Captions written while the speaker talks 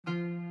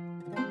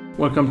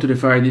Welcome to the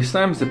Friday's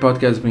Times, the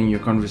podcast bringing you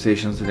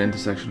conversations at the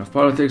intersection of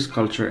politics,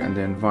 culture, and the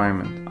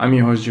environment. I'm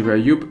your host,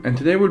 Drif, and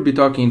today we'll be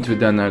talking to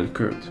Dana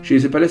Kurd. She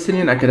is a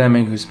Palestinian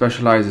academic who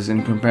specializes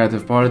in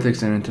comparative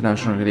politics and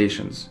international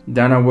relations.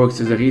 Dana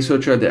works as a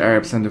researcher at the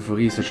Arab Center for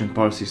Research and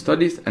Policy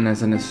Studies and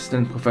as an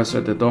assistant professor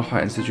at the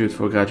Zohra Institute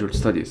for Graduate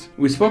Studies.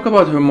 We spoke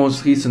about her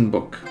most recent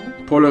book,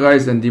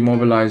 Polarized and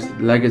Demobilized: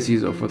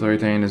 Legacies of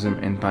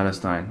Authoritarianism in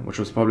Palestine, which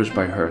was published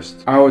by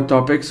Hearst. Our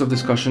topics of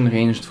discussion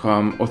ranged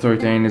from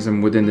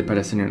authoritarianism within the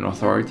Palestinian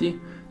Authority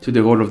to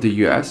the role of the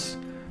US,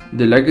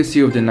 the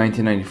legacy of the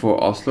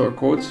 1994 Oslo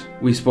Accords.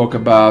 We spoke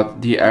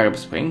about the Arab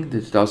Spring,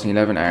 the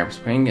 2011 Arab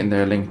Spring, and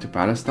their link to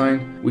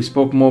Palestine. We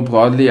spoke more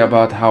broadly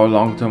about how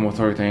long-term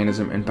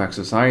authoritarianism impacts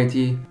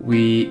society.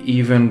 We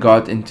even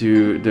got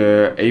into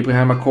the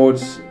Abraham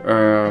Accords.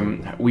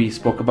 We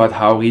spoke about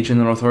how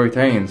regional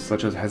authoritarians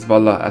such as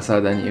Hezbollah,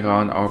 Assad, and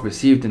Iran are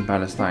perceived in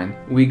Palestine.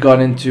 We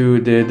got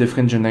into the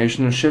different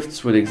generational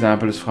shifts with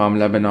examples from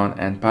Lebanon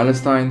and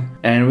Palestine.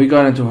 And we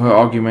got into her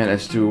argument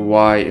as to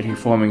why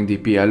reforming the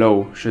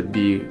PLO should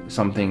be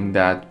something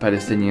that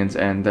Palestinians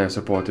and their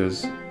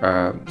supporters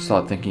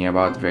start thinking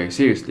about very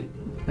seriously.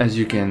 As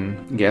you can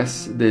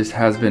guess, this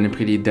has been a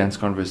pretty dense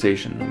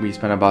conversation. We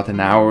spent about an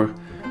hour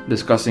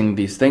discussing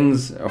these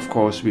things. Of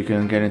course, we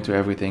couldn't get into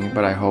everything,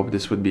 but I hope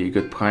this would be a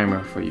good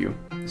primer for you.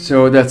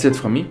 So that's it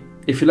from me.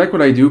 If you like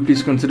what I do,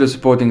 please consider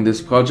supporting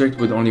this project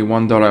with only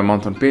 $1 a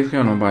month on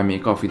Patreon or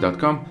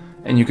buymeacoffee.com,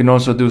 and you can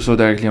also do so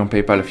directly on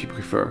PayPal if you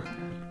prefer.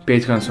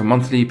 Patreon is for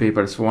monthly,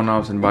 PayPal is for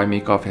one-offs, and Buy Me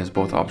a Coffee has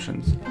both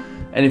options.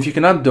 And if you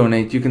cannot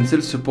donate, you can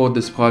still support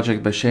this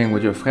project by sharing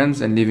with your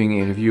friends and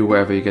leaving a review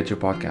wherever you get your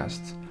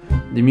podcasts.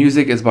 The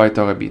music is by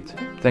Tara Beat.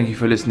 Thank you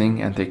for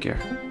listening and take care.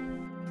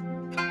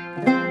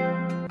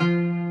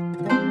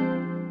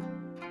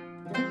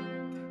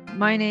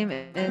 My name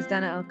is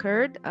Dana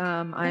Kurd.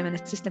 I'm an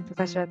assistant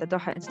professor at the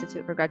Doha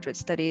Institute for Graduate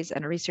Studies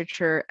and a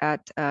researcher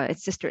at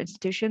its sister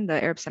institution,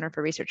 the Arab Center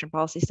for Research and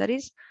Policy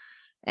Studies.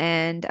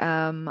 And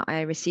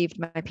I received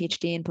my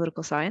PhD in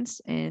political science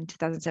in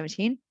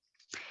 2017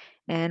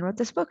 and wrote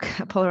this book,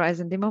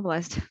 Polarized and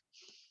Demobilized.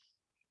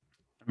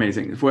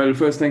 Amazing. Well,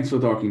 first, thanks for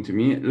talking to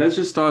me. Let's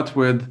just start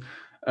with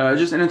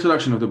just an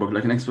introduction of the book,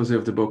 like an expose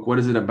of the book. What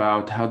is it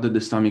about? How did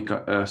the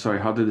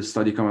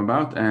study come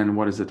about, and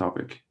what is the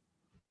topic?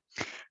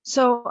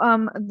 So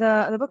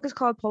the book is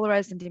called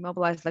Polarized and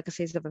Demobilized: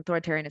 Legacies of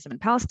Authoritarianism in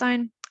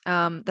Palestine.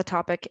 The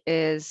topic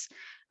is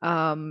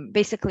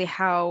basically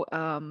how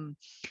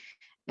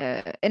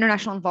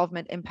international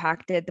involvement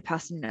impacted the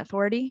Palestinian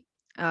Authority,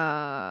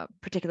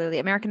 particularly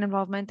American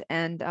involvement,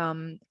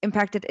 and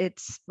impacted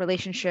its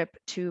relationship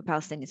to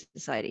Palestinian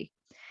society.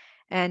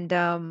 And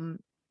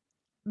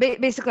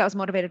basically, I was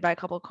motivated by a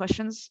couple of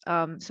questions.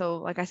 So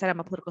like I said, I'm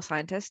a political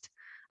scientist.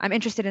 I'm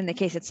interested in the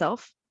case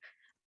itself.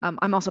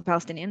 I'm also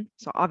Palestinian,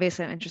 so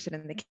obviously I'm interested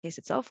in the case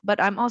itself,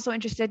 but I'm also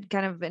interested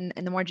kind of in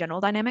the more general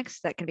dynamics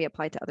that can be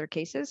applied to other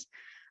cases.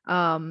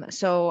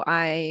 So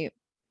I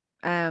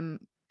am,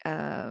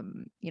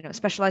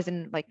 specialized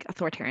in like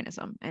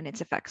authoritarianism and its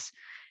effects.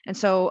 And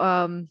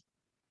so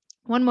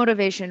one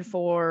motivation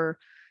for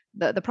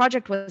the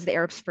project was the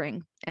Arab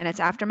Spring and its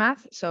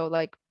aftermath. So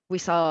like we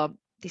saw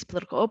these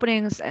political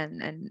openings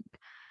and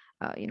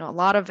a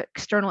lot of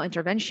external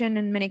intervention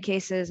in many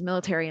cases,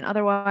 military and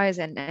otherwise,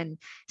 and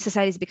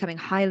societies becoming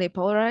highly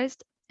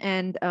polarized.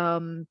 And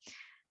when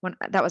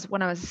I was,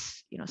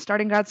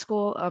 starting grad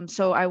school,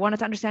 so I wanted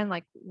to understand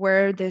like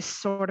where this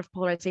sort of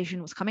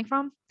polarization was coming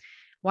from.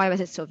 Why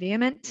was it so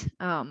vehement?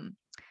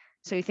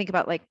 So you think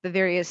about like the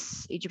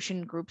various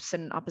Egyptian groups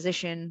and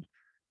opposition.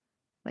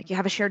 Like you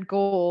have a shared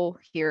goal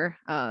here.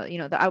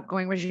 The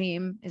outgoing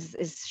regime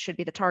should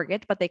be the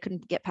target, but they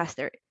couldn't get past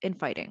their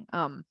infighting.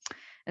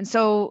 And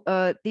so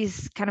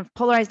these kind of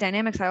polarized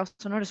dynamics, I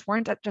also noticed,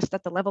 weren't just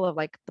at the level of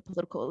like the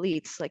political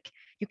elites. Like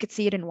you could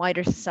see it in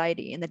wider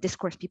society in the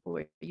discourse people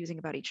were using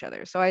about each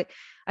other. So I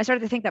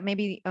started to think that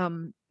maybe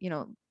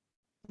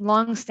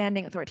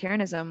long-standing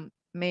authoritarianism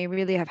may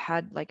really have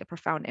had like a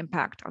profound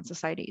impact on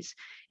societies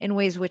in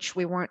ways which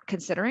we weren't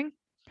considering.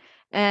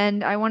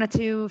 And I wanted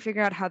to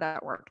figure out how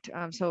that worked.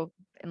 So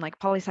in like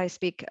poli-sci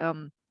speak,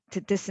 to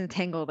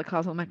disentangle the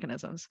causal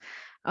mechanisms.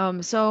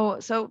 So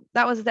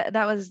that was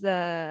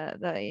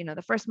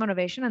the first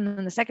motivation, and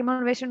then the second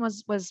motivation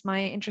was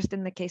my interest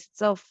in the case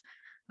itself.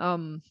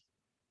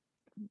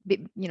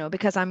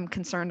 Because I'm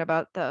concerned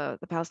about the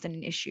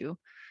Palestinian issue,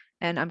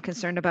 and I'm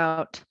concerned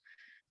about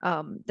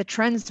the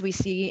trends we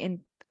see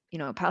in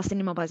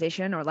Palestinian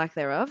mobilization or lack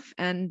thereof,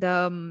 and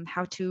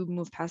how to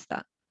move past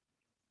that.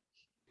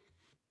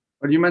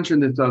 Well, you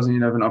mentioned the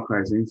 2011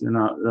 uprisings, and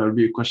there'll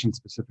be a question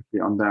specifically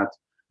on that.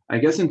 I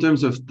guess in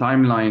terms of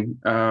timeline,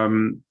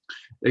 in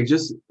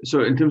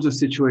terms of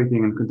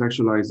situating and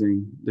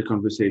contextualizing the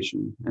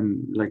conversation,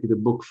 and like the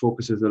book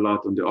focuses a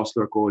lot on the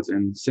Oslo Accords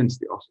and since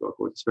the Oslo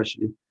Accords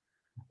especially,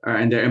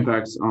 and their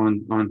impacts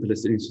on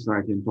Palestinian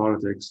society and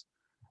politics.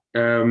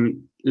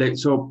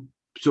 So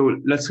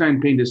let's try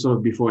and paint this sort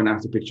of before and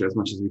after picture as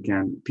much as we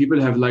can. People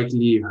have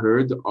likely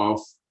heard of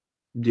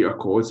the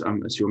Accords,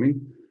 I'm assuming.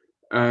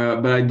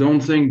 but I don't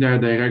think their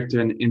direct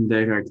and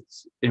indirect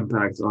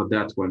impacts are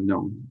that well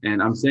known.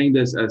 And I'm saying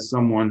this as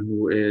someone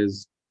who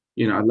is,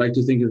 I'd like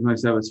to think of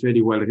myself as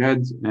fairly well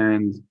read,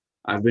 and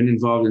I've been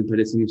involved in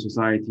Palestinian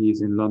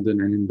societies in London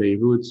and in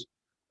Beirut.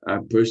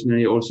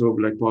 Personally, also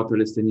like part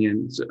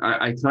Palestinian. So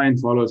I try and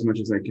follow as much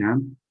as I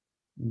can,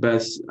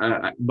 but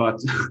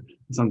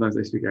sometimes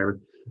I speak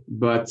Arabic.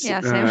 But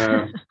Yeah,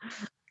 same.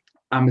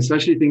 I'm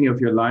especially thinking of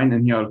your line,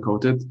 and here I'll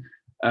quote it.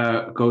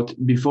 Quote,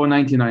 before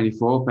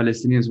 1994,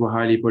 Palestinians were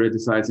highly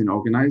politicized and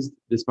organized,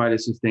 despite a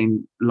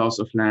sustained loss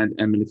of land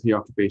and military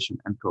occupation,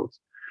 end quote.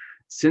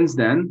 Since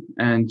then,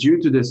 and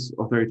due to this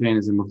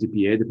authoritarianism of the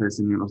PA, the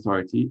Palestinian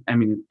Authority,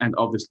 and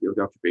obviously of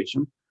the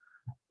occupation,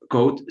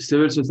 quote,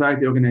 civil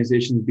society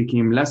organizations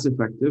became less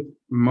effective,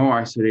 more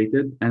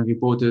isolated, and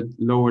reported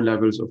lower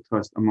levels of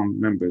trust among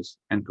members,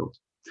 end quote.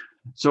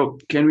 So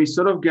can we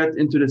sort of get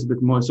into this a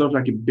bit more? Sort of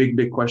like a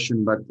big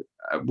question, but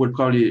we'll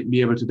probably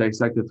be able to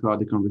dissect it throughout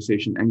the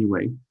conversation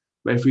anyway.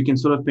 But if we can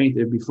sort of paint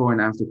a before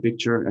and after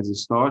picture as a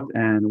start,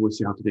 and we'll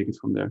see how to take it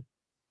from there.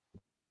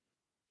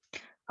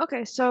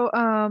 Okay, so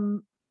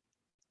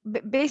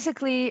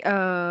basically,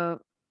 the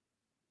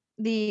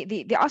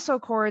Oslo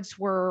Accords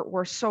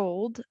were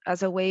sold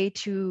as a way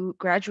to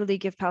gradually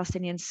give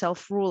Palestinians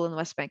self-rule in the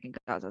West Bank and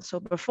Gaza.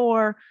 So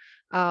before,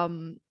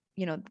 you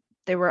know,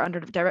 they were under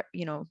direct,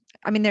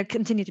 they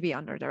continue to be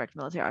under direct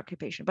military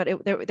occupation, but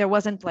there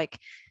wasn't like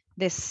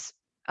this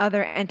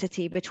other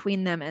entity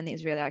between them and the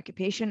Israeli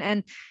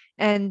occupation,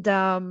 and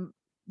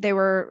they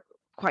were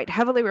quite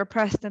heavily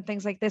repressed and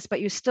things like this. But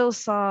you still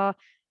saw,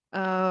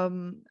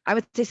 I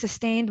would say,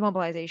 sustained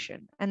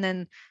mobilization, and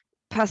then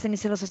Palestinian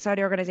civil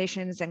society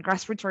organizations and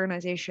grassroots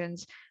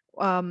organizations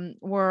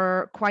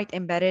were quite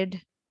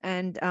embedded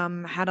and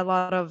had a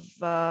lot of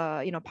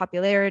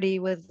popularity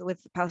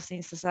with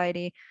Palestinian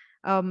society,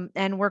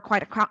 and were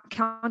quite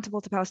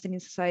accountable to Palestinian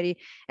society.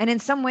 And in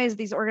some ways,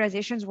 these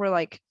organizations were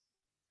like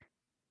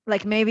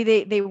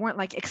maybe they weren't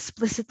like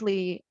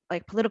explicitly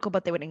like political,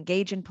 but they would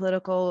engage in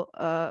political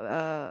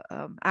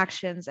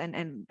actions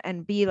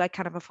and be like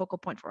kind of a focal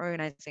point for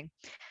organizing.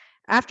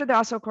 After the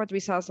Oslo Accords, we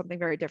saw something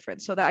very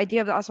different. So the idea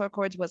of the Oslo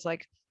Accords was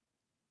like,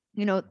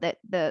 that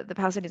the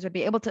Palestinians would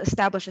be able to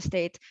establish a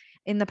state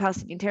in the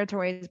Palestinian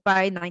territories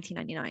by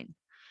 1999.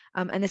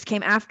 And this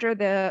came after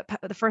the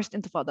first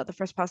Intifada, the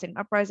first Palestinian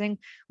uprising,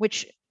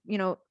 which,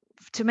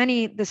 to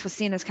many, this was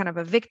seen as kind of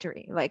a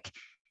victory. Like,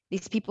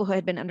 these people who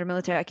had been under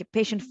military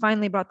occupation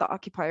finally brought the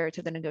occupier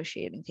to the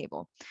negotiating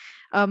table.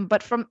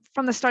 But from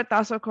the start, the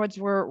Oslo Accords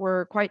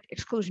were quite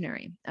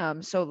exclusionary.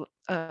 So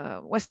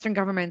Western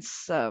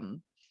governments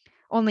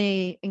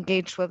only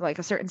engaged with like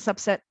a certain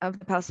subset of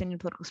the Palestinian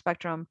political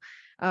spectrum.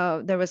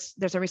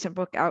 There's a recent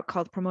book out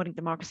called Promoting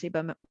Democracy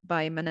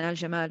by Manal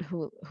Jamal,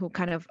 who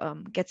kind of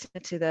gets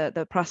into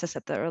the process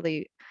at the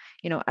early,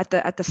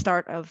 at the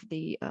start of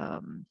the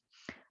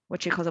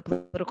what she calls a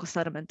political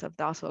settlement of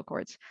the Oslo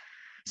Accords.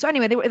 So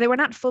anyway, they were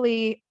not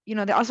fully,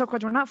 the Oslo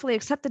Accords were not fully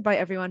accepted by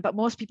everyone, but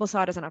most people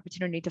saw it as an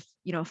opportunity to,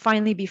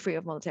 finally be free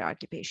of military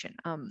occupation.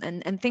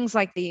 And things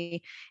like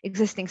the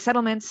existing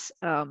settlements,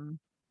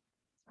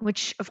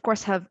 which of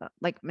course have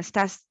like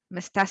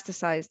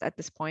metastasized at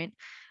this point,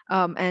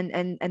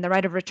 and the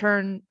right of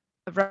return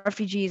of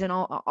refugees and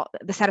all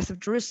the status of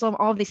Jerusalem,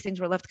 all of these things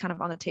were left kind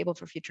of on the table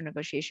for future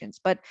negotiations.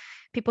 But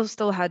people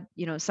still had,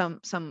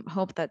 some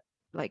hope that,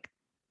 like,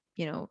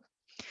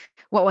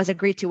 what was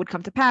agreed to would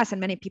come to pass,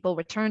 and many people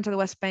returned to the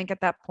West Bank at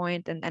that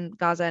point, and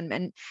Gaza,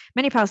 and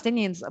many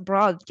Palestinians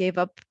abroad gave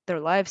up their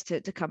lives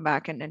to come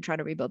back and try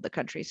to rebuild the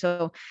country.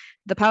 So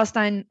the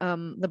Palestine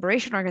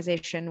Liberation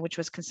Organization, which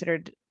was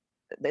considered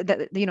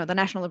the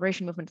National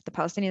Liberation Movement of the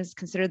Palestinians,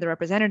 considered the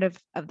representative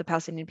of the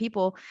Palestinian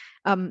people,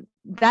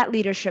 that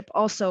leadership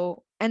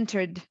also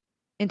entered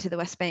into the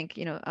West Bank,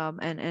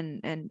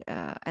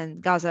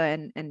 and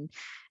Gaza, and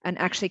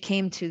actually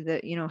came to the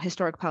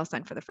historic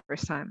Palestine for the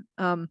first time.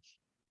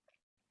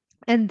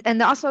 And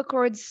the Oslo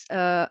Accords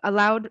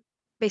allowed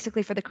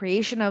basically for the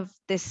creation of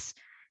this,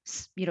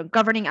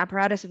 governing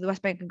apparatus of the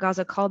West Bank and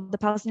Gaza called the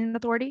Palestinian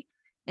Authority,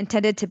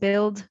 intended to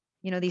build,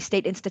 these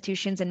state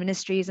institutions and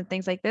ministries and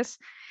things like this.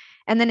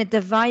 And then it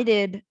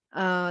divided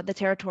the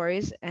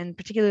territories, and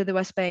particularly the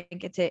West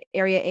Bank, into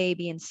Area A,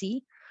 B, and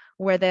C,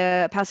 where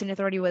the Palestinian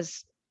Authority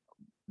was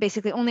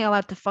basically only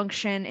allowed to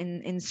function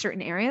in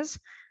certain areas.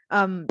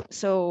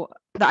 So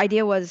the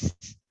idea was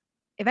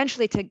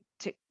eventually to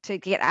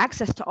get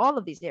access to all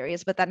of these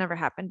areas, but that never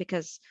happened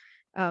because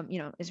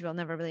Israel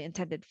never really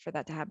intended for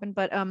that to happen.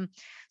 But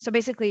so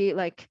basically,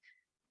 like,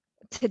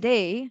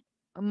 today,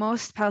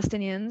 most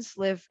Palestinians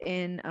live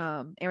in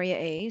Area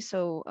A,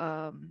 so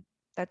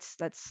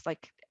that's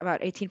like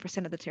about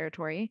 18% of the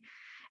territory.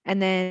 And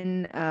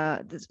then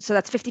so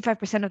that's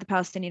 55% of the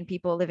Palestinian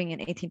people living in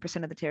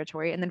 18% of the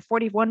territory, and then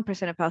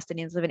 41% of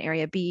Palestinians live in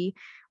Area B,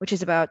 which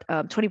is about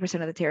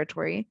 20% of the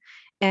territory,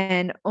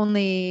 and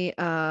only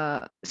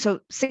so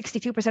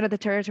 62% of the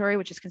territory,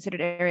 which is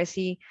considered Area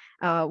C,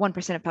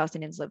 1% of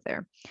Palestinians live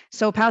there.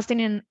 So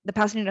the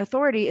Palestinian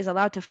Authority is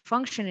allowed to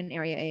function in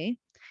Area A,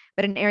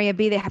 but in Area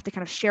B they have to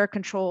kind of share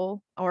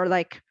control, or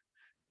like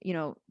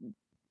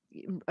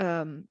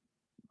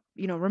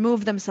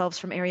remove themselves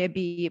from Area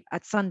B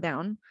at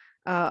sundown.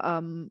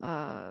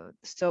 So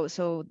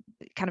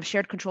kind of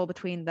shared control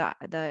between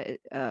the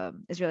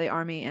Israeli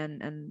army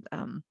and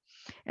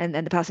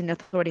the Palestinian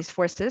Authority's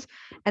forces,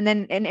 and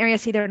then in Area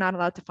C they're not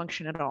allowed to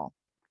function at all.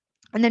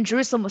 And then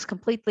Jerusalem was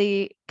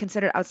completely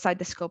considered outside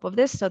the scope of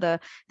this, so the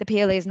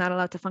PLA is not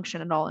allowed to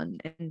function at all in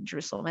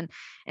Jerusalem,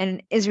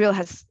 and Israel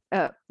has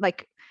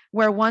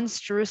where once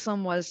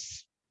Jerusalem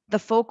was the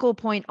focal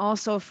point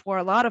also for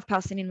a lot of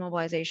Palestinian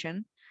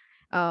mobilization.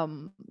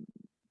 There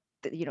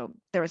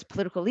was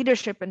political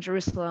leadership in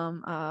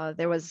Jerusalem.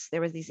 There was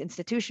these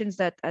institutions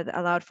that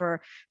allowed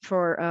for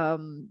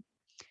to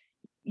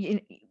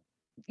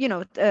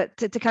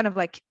kind of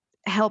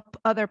help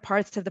other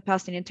parts of the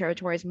Palestinian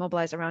territories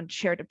mobilize around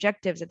shared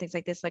objectives and things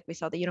like this. Like we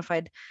saw the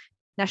unified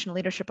national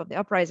leadership of the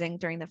uprising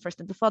during the first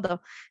Intifada.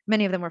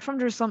 Many of them were from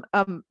Jerusalem.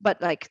 But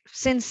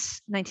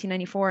since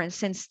 1994 and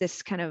since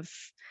this kind of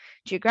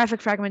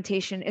geographic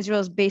fragmentation,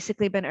 Israel's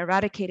basically been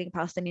eradicating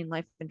Palestinian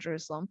life in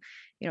Jerusalem,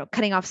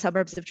 cutting off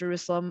suburbs of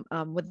Jerusalem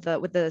with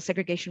the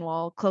segregation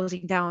wall,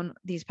 closing down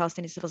these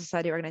Palestinian civil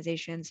society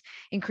organizations,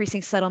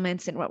 increasing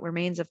settlements in what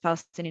remains of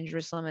Palestinian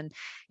Jerusalem, and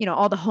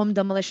all the home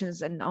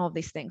demolitions and all of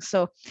these things.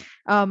 So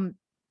the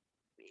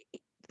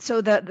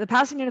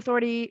Palestinian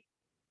Authority,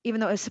 even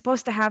though it's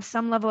supposed to have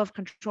some level of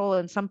control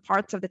in some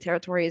parts of the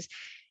territories,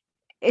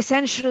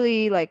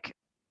 essentially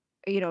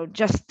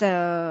just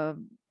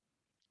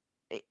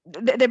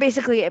they're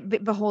basically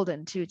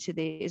beholden to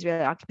the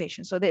Israeli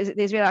occupation. So the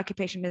Israeli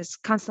occupation is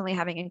constantly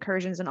having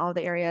incursions in all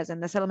the areas,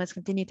 and the settlements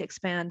continue to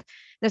expand.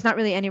 There's not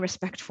really any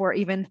respect for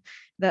even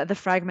the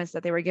fragments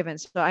that they were given.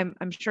 So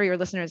I'm sure your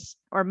listeners,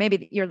 or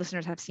maybe your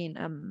listeners, have seen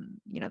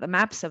the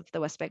maps of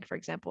the West Bank, for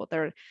example.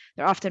 They're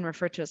often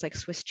referred to as like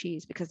Swiss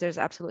cheese because there's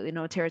absolutely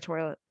no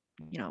territorial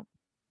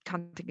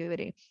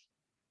contiguity.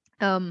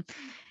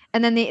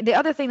 And then the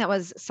other thing that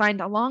was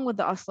signed along with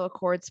the Oslo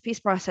Accords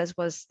peace process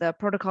was the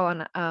Protocol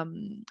on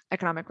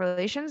Economic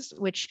Relations,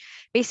 which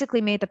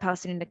basically made the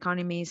Palestinian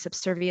economy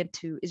subservient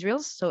to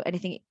Israel's. So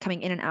anything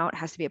coming in and out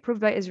has to be approved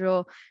by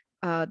Israel.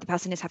 The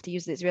Palestinians have to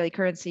use the Israeli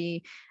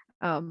currency.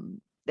 The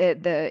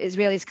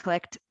Israelis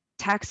collect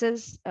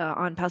taxes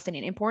on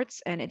Palestinian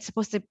imports, and it's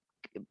supposed to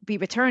be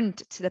returned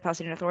to the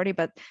Palestinian Authority,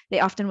 but they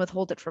often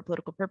withhold it for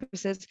political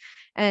purposes.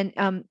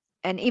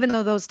 And even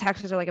though those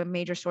taxes are like a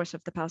major source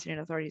of the Palestinian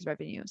Authority's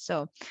revenue.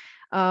 So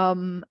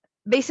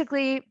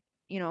basically,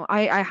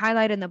 I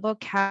highlight in the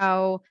book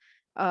how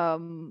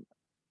after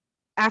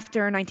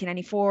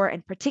 1994,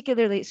 and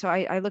particularly, so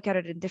I look at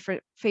it in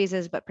different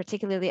phases, but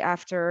particularly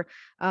after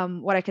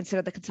what I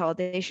consider the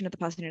consolidation of the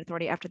Palestinian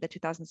Authority after the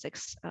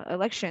 2006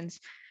 elections,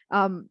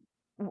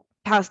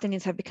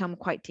 Palestinians have become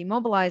quite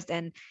demobilized,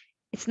 and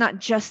it's not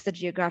just the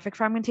geographic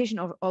fragmentation,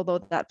 although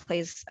that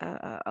plays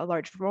a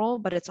large role,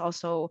 but it's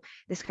also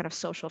this kind of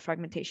social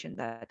fragmentation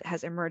that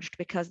has emerged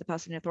because the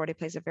Palestinian Authority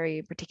plays a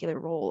very particular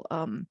role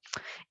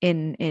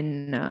in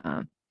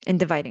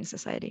dividing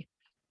society.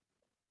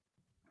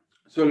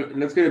 So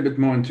let's get a bit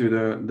more into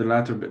the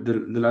latter bit,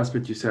 the last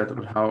bit you said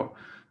about how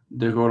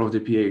the role of the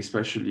PA,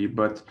 especially,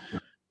 but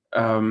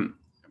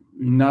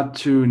not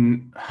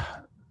to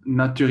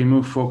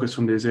remove focus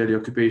from the Israeli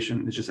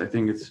occupation. It's just, I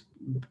think it's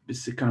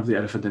kind of the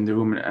elephant in the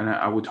room, and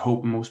I would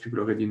hope most people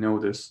already know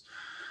this.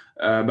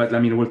 But I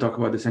mean, we'll talk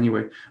about this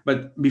anyway.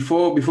 But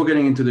before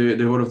getting into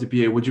the role of the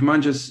PA, would you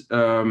mind just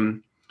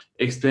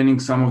explaining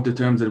some of the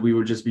terms that we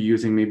will just be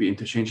using maybe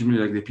interchangeably,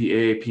 like the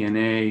PA,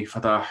 PNA,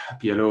 Fatah,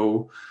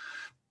 PLO?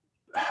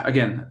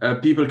 Again,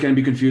 people can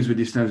be confused with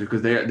these terms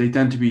because they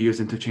tend to be used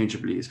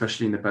interchangeably,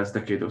 especially in the past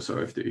decade or so,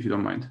 if you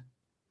don't mind.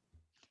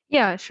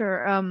 Yeah,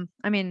 sure.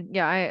 I mean,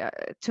 yeah,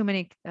 too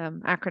many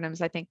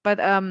acronyms, I think. But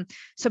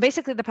so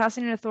basically, the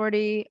Palestinian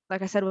Authority,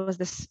 like I said, was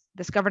this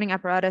governing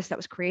apparatus that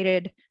was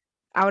created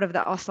out of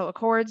the Oslo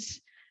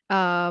Accords.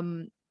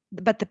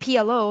 But the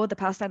PLO, the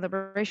Palestine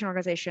Liberation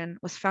Organization,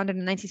 was founded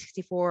in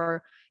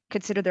 1964,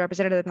 considered the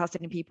representative of the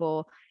Palestinian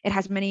people. It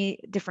has many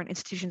different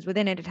institutions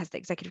within it. It has the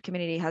executive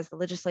committee, has the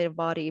legislative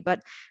body,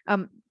 but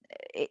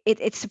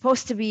it's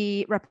supposed to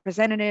be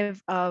representative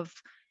of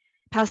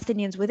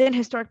Palestinians within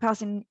historic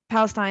Palestine,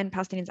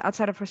 Palestinians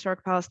outside of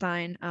historic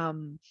Palestine,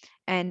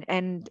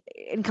 and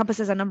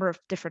encompasses a number of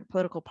different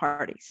political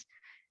parties.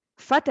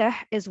 Fatah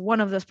is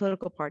one of those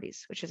political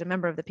parties, which is a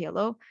member of the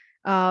PLO,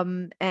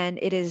 and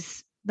it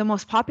is the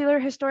most popular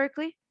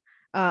historically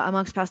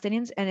amongst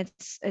Palestinians, and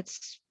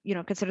it's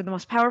considered the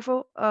most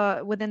powerful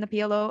within the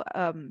PLO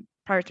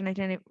prior to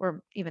 1990,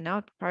 or even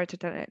now prior to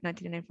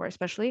 1994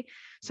 especially.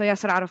 So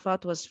Yasser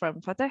Arafat was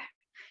from Fatah.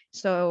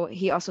 So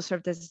he also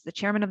served as the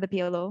chairman of the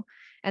PLO.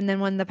 And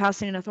then when the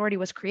Palestinian Authority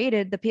was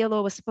created, the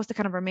PLO was supposed to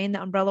kind of remain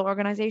the umbrella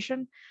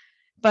organization,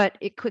 but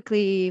it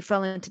quickly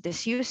fell into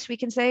disuse, we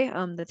can say.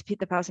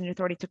 The Palestinian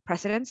Authority took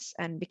precedence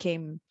and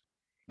became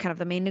kind of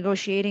the main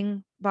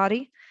negotiating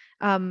body.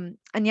 And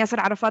Yasser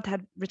Arafat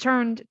had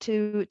returned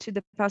to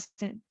the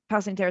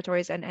Palestinian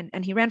territories,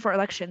 and he ran for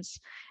elections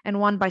and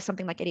won by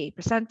something like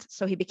 88%.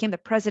 So he became the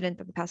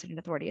president of the Palestinian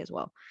Authority as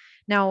well.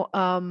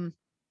 Now,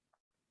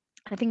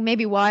 I think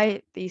maybe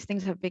why these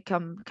things have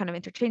become kind of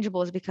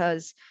interchangeable is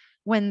because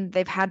when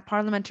they've had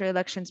parliamentary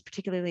elections,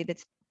 particularly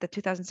the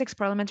 2006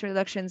 parliamentary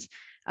elections,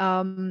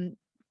 the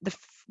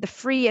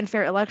free and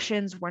fair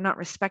elections were not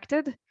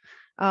respected.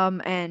 I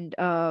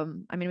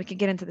mean, we can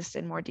get into this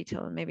in more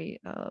detail maybe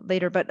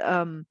later, but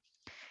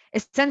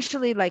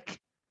essentially, like,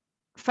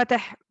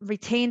 Fatah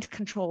retained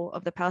control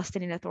of the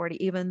Palestinian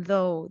Authority, even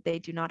though they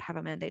do not have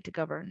a mandate to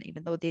govern,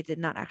 even though they did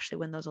not actually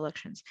win those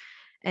elections.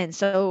 And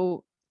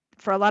so,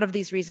 for a lot of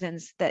these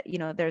reasons, that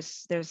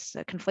there's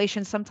a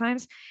conflation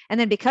sometimes, and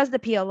then because the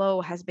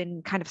PLO has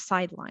been kind of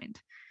sidelined,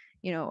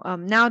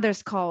 now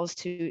there's calls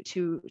to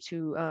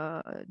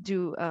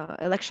do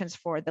elections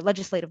for the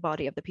legislative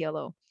body of the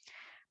PLO,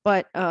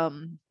 but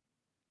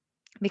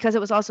because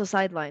it was also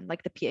sidelined,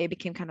 like the PA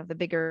became kind of the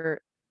bigger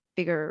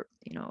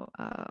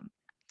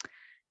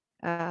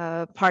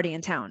party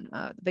in town,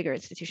 the bigger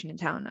institution in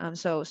town.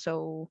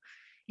 So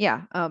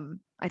yeah,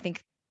 I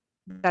think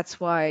that's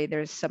why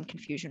there's some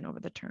confusion over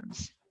the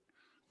terms.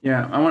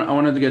 Yeah, I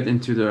wanted to get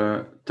into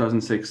the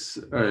 2006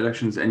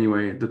 elections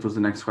anyway. That was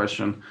the next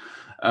question.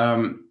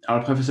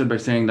 I'll preface it by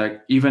saying,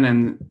 like, even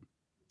in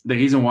the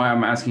reason why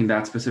I'm asking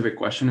that specific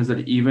question is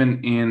that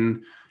even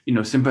in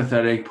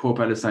sympathetic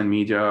pro-Palestine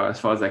media, as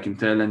far as I can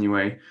tell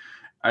anyway,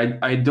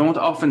 I don't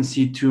often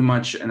see too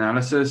much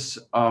analysis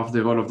of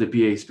the role of the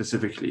PA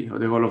specifically, or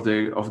the role of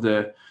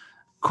the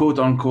quote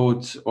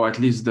unquote, or at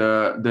least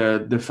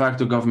the de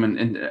facto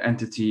government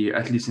entity,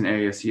 at least in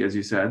Area C, as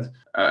you said,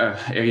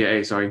 Area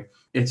A, sorry.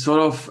 It's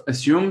sort of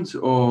assumed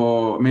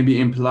or maybe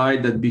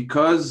implied that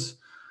because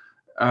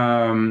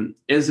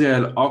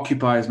Israel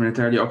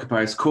militarily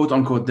occupies, quote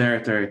unquote, their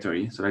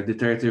territory, so like the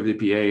territory of the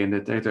PA and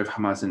the territory of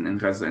Hamas in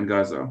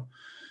Gaza,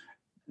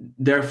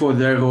 therefore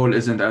their role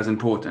isn't as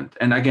important.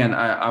 And again,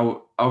 I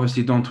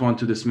obviously don't want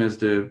to dismiss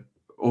the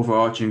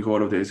overarching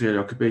role of the Israeli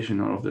occupation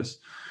in all of this.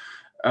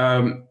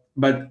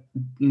 But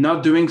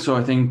not doing so,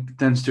 I think,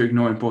 tends to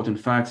ignore important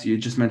facts. You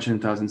just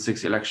mentioned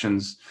 2006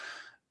 elections,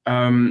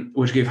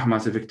 which gave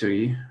Hamas a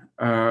victory.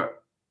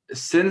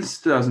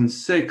 Since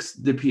 2006,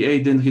 the PA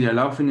didn't really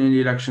allow for any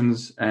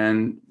elections,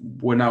 and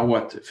we're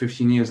now,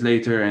 15 years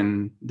later,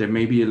 and there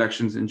may be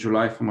elections in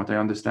July, from what I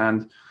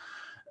understand.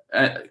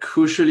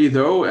 Crucially,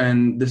 though,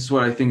 and this is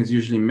what I think is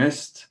usually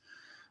missed,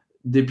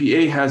 the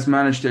PA has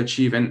managed to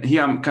achieve, and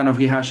here I'm kind of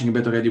rehashing a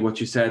bit already what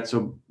you said,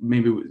 so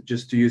maybe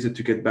just to use it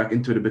to get back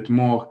into it a bit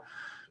more.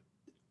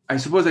 I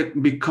suppose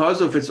that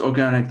because of its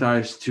organic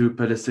ties to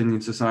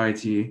Palestinian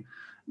society,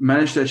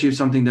 managed to achieve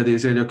something that the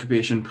Israeli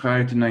occupation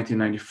prior to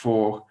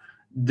 1994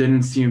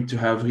 didn't seem to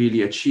have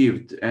really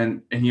achieved.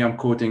 And here I'm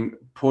quoting,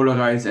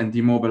 polarize and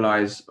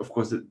demobilize, of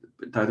course, the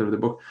title of the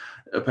book,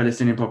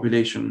 Palestinian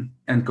population,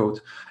 end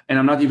quote. And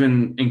I'm not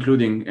even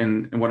including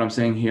in what I'm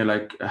saying here,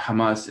 like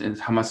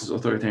Hamas's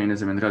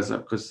authoritarianism in Gaza,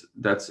 because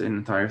that's an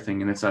entire thing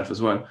in itself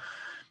as well.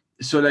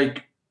 So,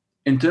 like,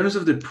 in terms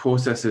of the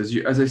processes,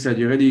 as I said,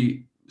 you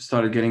already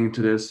started getting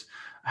into this.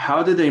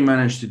 How did they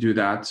manage to do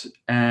that?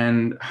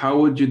 And how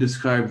would you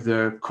describe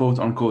the quote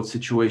unquote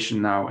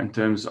situation now in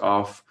terms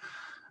of,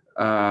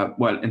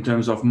 in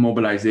terms of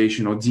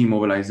mobilization or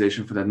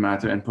demobilization for that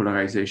matter, and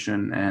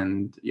polarization?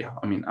 And yeah,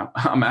 I mean,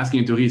 I'm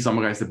asking you to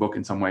re-summarize the book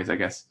in some ways, I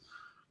guess.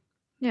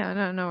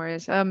 Yeah, no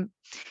worries.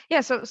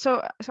 Yeah, so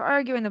I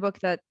argue in the book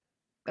that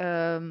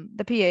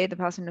the PA, the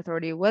Palestinian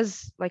Authority,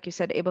 was, like you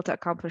said, able to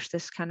accomplish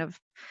this kind of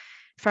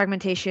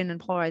fragmentation and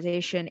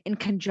polarization in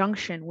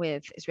conjunction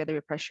with Israeli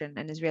repression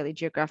and Israeli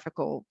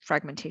geographical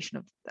fragmentation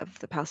of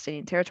the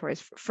Palestinian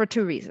territories for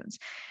two reasons.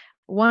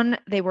 One,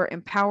 they were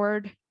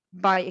empowered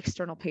by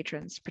external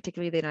patrons,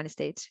 particularly the United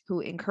States, who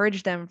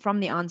encouraged them from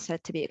the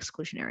onset to be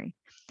exclusionary.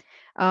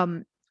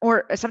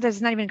 Or sometimes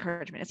it's not even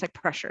encouragement, it's like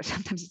pressure.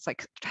 Sometimes it's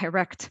like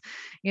direct,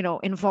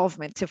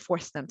 involvement to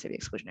force them to be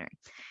exclusionary.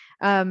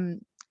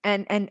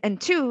 And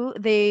two,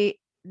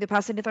 the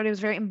Palestinian Authority was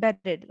very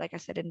embedded, like I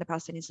said, in the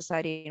Palestinian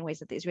society in ways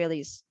that the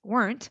Israelis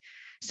weren't.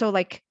 So,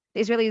 like,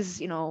 the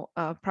Israelis,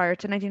 prior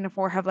to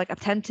 1994, have like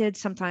attempted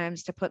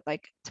sometimes to put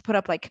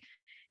up like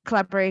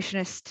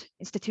collaborationist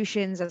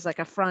institutions as like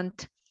a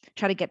front,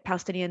 try to get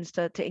Palestinians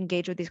to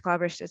engage with these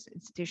collaborationist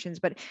institutions,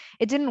 but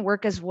it didn't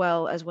work as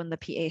well as when the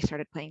PA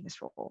started playing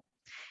this role.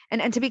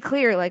 And to be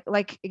clear,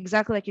 like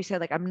exactly like you said,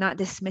 like, I'm not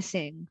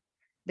dismissing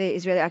the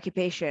Israeli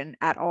occupation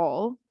at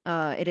all.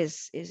 It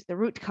is the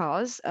root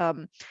cause.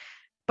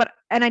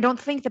 And I don't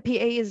think the PA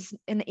is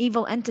an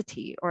evil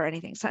entity or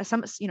anything. So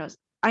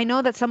I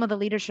know that some of the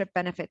leadership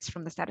benefits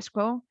from the status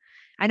quo.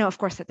 I know, of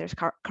course, that there's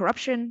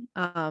corruption.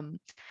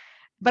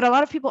 But a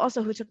lot of people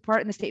also who took part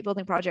in the state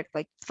building project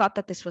thought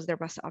that this was their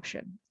best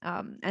option,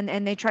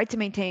 and they tried to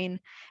maintain.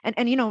 And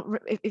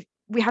if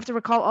we have to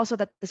recall also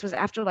that this was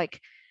after 4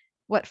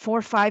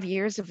 or 5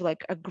 years of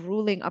a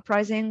grueling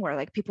uprising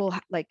where people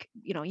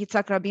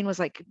Yitzhak Rabin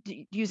was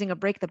using a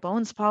break the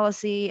bones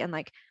policy, and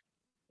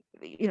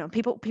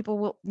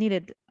people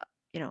needed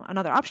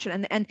another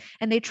option,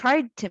 and they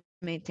tried to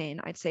maintain,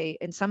 I'd say,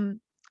 in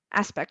some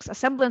aspects, a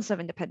semblance of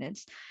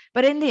independence.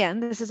 But in the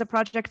end, this is a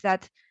project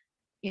that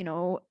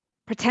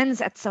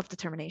pretends at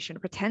self-determination,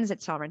 pretends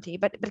at sovereignty,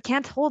 but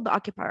can't hold the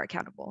occupier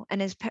accountable,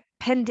 and is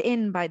penned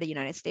in by the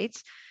United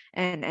States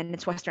and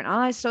its Western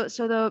allies. So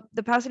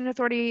the Palestinian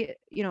Authority,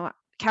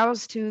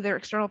 cows to their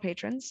external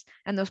patrons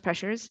and those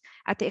pressures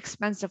at the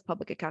expense of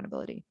public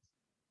accountability.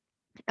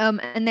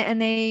 And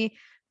they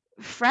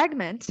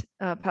fragment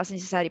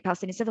Palestinian society,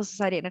 Palestinian civil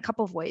society, in a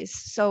couple of ways.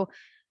 So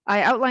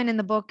I outline in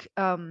the book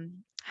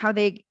how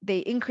they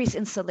increase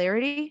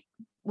insularity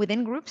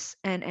within groups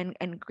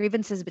and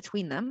grievances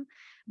between them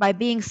by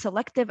being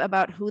selective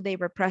about who they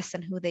repress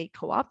and who they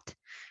co-opt.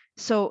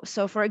 So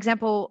for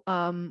example,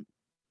 and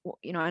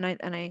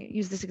I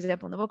use this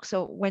example in the book.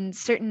 So when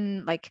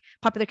certain like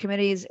popular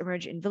committees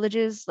emerge in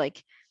villages,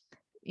 like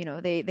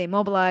they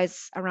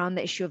mobilize around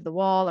the issue of the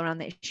wall, around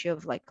the issue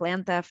of like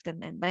land theft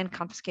and land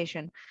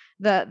confiscation,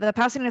 the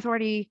Palestinian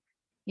Authority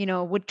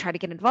would try to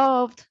get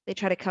involved. They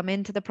try to come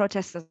into the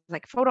protests as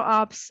like photo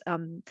ops.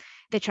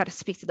 They try to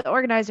speak to the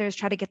organizers,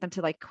 try to get them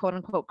to like quote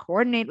unquote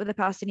coordinate with the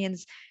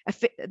Palestinians,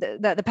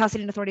 the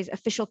Palestinian Authority's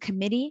official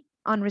committee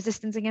on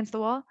resistance against the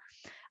wall.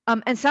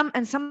 And some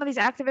of these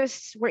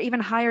activists were even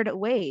hired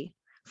away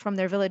from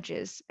their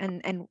villages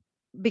and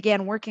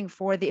began working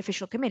for the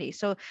official committee.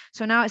 So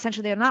now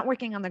essentially they're not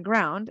working on the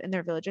ground in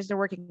their villages, they're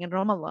working in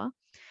Ramallah.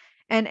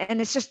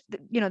 And it's just,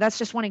 that's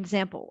just one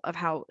example of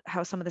how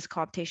some of this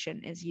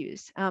cooptation is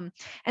used.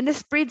 And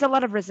this breeds a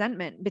lot of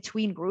resentment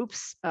between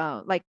groups,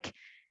 groups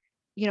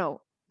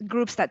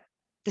that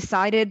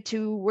decided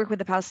to work with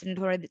the Palestinian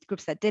Authority,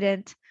 groups that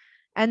didn't.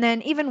 And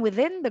then even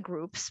within the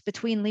groups,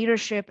 between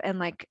leadership and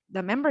like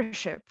the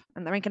membership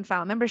and the rank and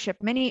file membership,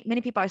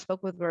 many people I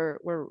spoke with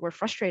were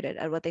frustrated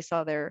at what they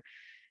saw their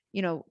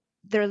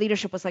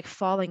leadership was like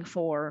falling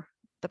for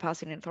the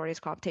Palestinian Authority's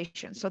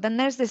cooptation. So then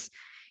there's this,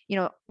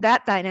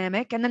 that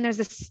dynamic. And then there's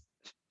this,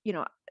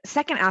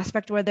 second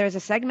aspect where there's a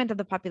segment of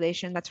the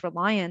population that's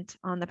reliant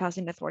on the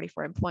Palestinian Authority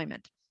for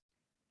employment.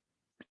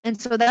 And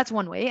so that's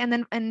one way. And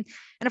then, and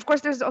of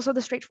course, there's also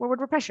the straightforward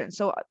repression.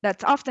 So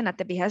that's often at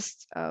the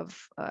behest of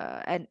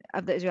the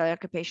Israeli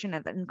occupation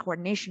and in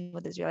coordination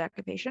with the Israeli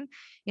occupation,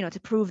 to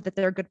prove that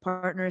they're good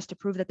partners, to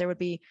prove that there would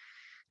be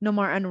no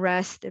more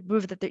unrest, to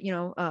prove that,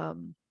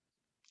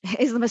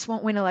 Islamists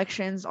won't win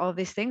elections, all of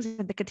these things,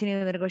 and to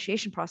continue the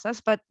negotiation process.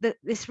 But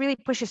this really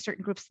pushes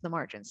certain groups to the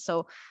margins.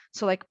 So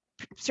like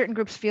certain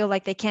groups feel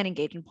like they can't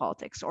engage in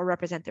politics or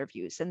represent their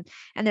views, and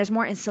there's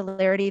more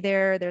insularity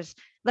there. There's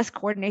less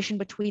coordination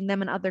between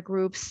them and other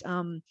groups,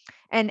 and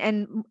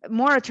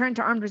more a turn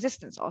to armed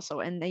resistance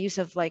also, and the use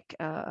of like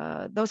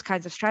those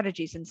kinds of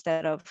strategies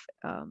instead of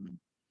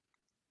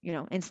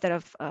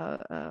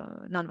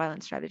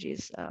nonviolent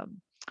strategies.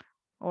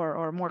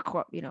 Or more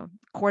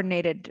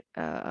coordinated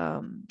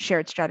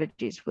shared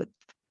strategies with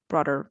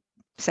broader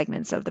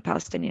segments of the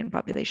Palestinian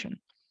population.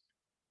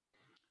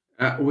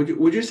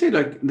 Would you say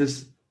like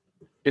this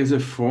is a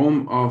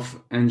form of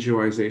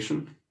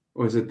NGOization,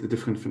 or is it a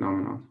different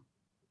phenomenon?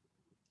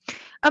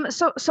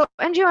 So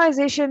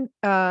NGOization,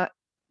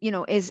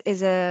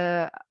 is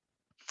a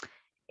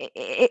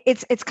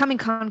it's coming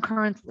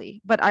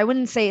concurrently, but I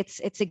wouldn't say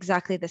it's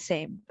exactly the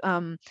same.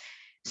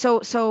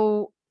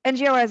 So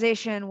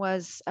NGOization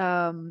was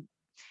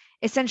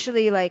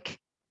essentially like,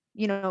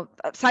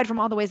 aside from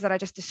all the ways that I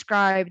just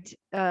described,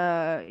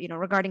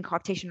 regarding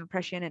cooptation and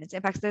repression and its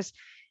impacts, there's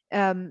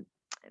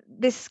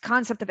this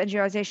concept of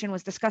NGOization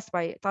was discussed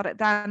by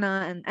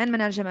Dana and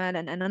Manal Jamal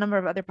and a number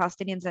of other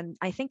Palestinians, and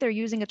I think they're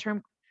using a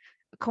term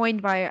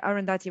coined by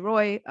Arundhati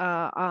Roy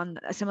on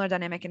a similar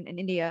dynamic in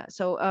India.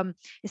 So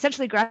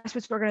essentially,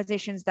 grassroots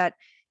organizations that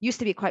used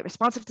to be quite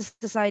responsive to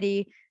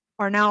society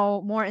are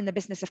now more in the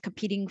business of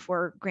competing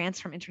for grants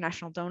from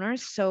international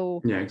donors.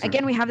 So yeah, exactly.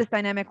 Again, we have this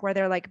dynamic where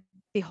they're like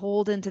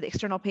beholden to the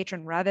external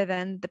patron rather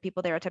than the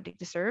people they're attempting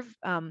to serve.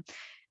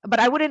 But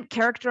I wouldn't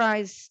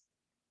characterize,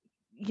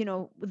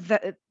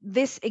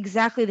 this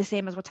exactly the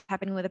same as what's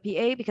happening with the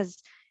PA,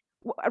 because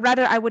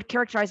rather I would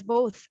characterize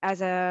both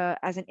as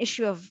an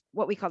issue of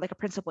what we call like a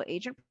principal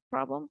agent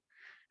problem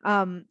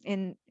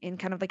in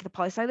kind of like the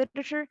poli-sci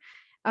literature.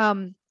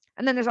 And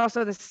then there's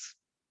also this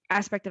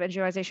aspect of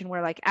NGOization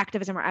where like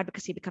activism or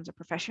advocacy becomes a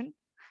profession.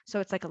 So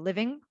it's like a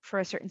living for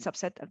a certain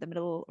subset of the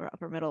middle or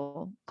upper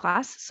middle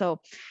class. So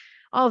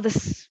all of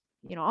this,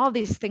 all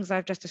these things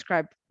I've just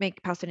described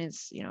make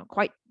Palestinians,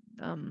 quite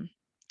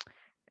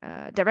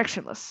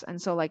directionless.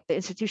 And so like the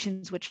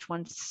institutions which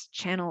once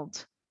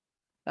channeled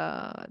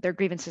their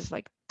grievances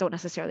like don't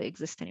necessarily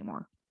exist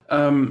anymore.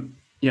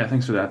 Yeah,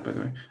 thanks for that, by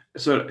the way.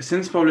 So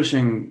since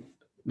publishing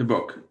the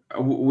book,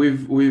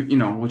 we've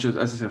which is,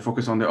 as I said,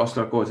 focused on the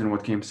Oslo Accords and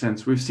what came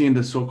since. We've seen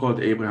the so-called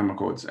Abraham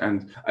Accords,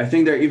 and I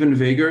think they're even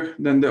vaguer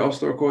than the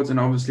Oslo Accords, and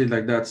obviously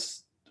like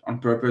that's on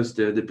purpose.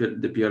 The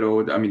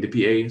PLO, the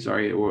PA,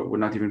 sorry, were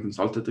not even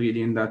consulted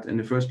really in that in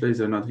the first place.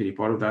 They're not really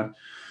part of that,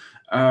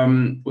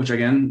 which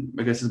again,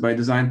 I guess is by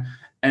design.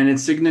 And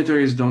its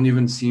signatories don't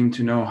even seem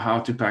to know how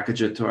to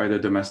package it to either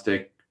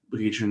domestic,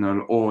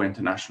 regional, or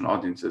international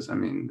audiences. I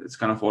mean, it's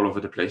kind of all over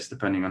the place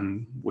depending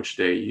on which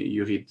day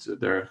you read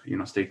their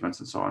statements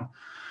and so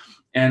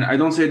And I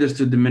don't say this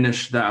to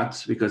diminish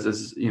that, because,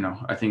 as you know,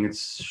 I think it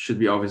should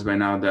be obvious by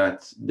now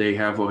that they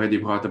have already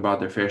brought about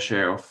their fair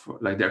share of,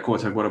 like, their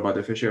courts have brought about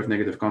their fair share of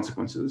negative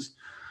consequences.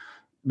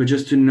 But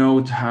just to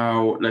note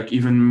how, like,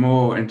 even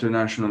more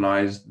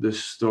internationalized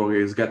this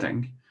story is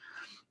getting,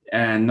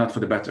 and not for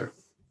the better.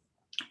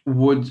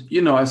 Would,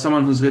 you know, as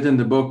someone who's written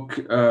the book,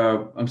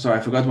 I'm sorry,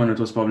 I forgot when it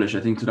was published, I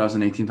think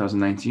 2018,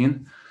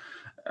 2019.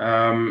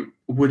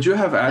 Would you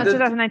have added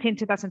 2019,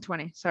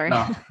 2020, sorry.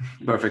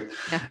 Perfect.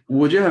 Yeah.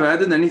 Would you have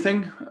added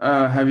anything?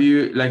 Had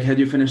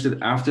you finished it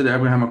after the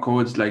Abraham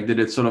Accords? Like, did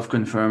it sort of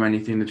confirm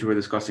anything that you were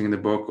discussing in the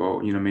book,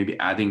 or, you know, maybe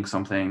adding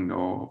something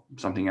or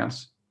something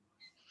else?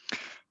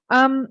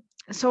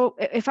 So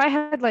if I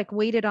had like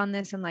waited on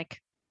this and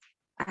like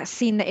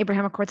seen the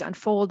Abraham Accords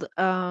unfold,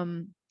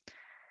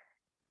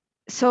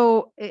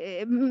 so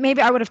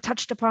maybe I would have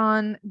touched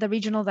upon the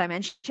regional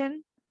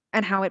dimension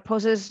and how it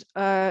poses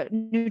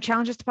new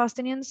challenges to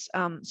Palestinians.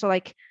 So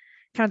like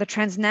kind of the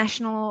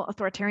transnational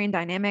authoritarian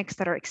dynamics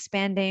that are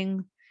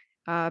expanding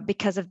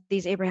because of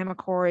these Abraham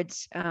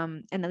Accords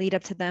and the lead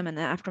up to them and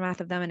the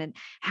aftermath of them, and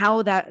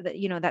how that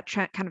you know, that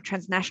kind of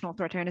transnational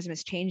authoritarianism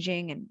is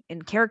changing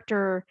in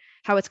character,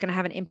 how it's going to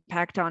have an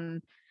impact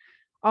on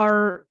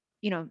our,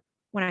 you know,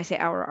 when I say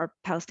our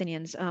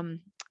Palestinians,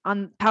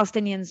 on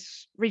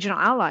Palestinians' regional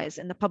allies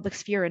in the public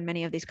sphere in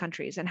many of these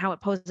countries, and how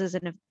it poses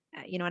an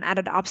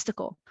added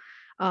obstacle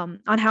on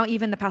how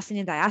even the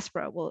Palestinian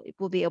diaspora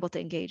will be able to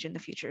engage in the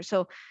future.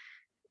 So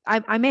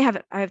I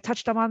have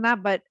touched on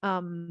that, but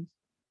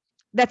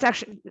that's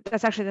actually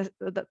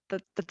the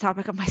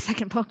topic of my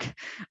second book.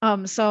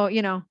 So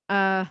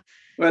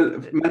Well,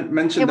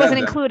 mention it wasn't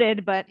that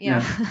included, but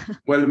yeah.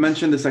 Well,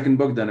 mention the second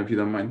book then, if you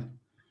don't mind.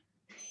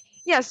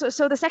 Yeah,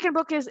 so the second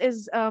book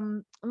is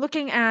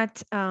looking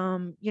at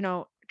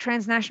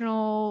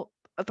transnational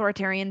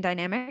authoritarian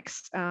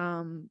dynamics,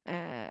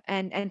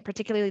 and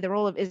particularly the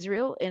role of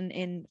Israel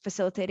in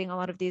facilitating a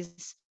lot of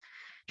these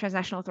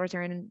transnational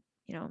authoritarian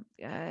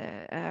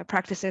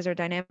practices or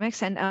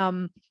dynamics. And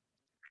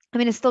I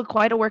mean, it's still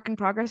quite a work in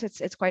progress.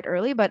 It's quite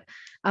early, but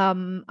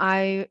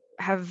I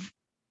have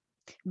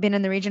been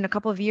in the region a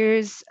couple of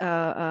years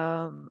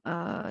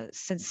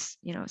since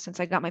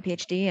I got my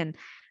PhD,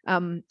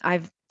 and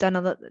I've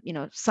done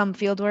some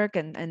field work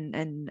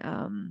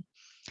and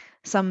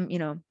some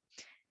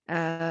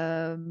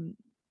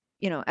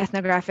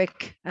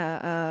ethnographic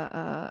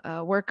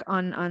work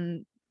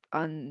on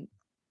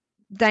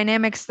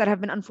dynamics that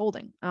have been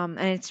unfolding, and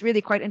it's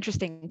really quite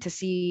interesting to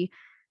see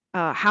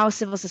how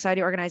civil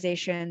society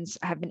organizations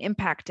have been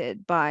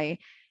impacted by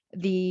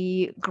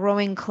the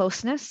growing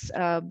closeness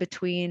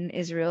between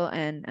Israel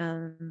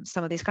and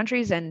some of these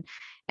countries, and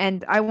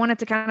I wanted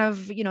to kind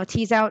of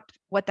tease out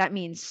what that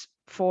means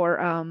for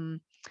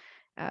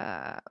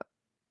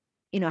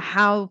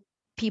how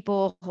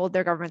people hold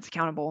their governments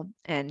accountable,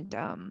 and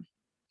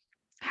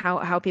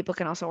how people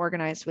can also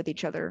organize with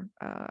each other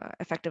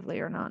effectively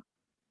or not.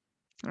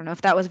 I don't know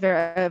if that was a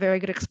very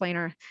good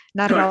explainer.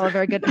 Not at all a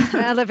very good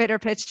elevator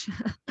pitch.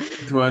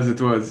 It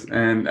was.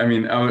 And I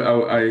mean,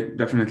 I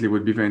definitely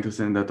would be very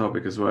interested in that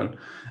topic as well.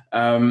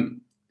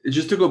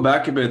 Just to go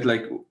back a bit,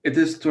 like, it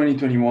is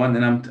 2021,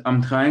 and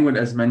I'm trying with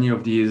as many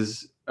of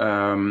these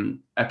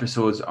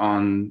episodes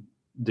on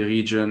the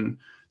region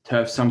to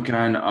have some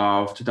kind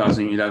of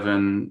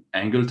 2011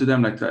 angle to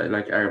them,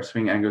 like Arab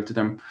Spring angle to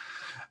them.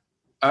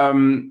 I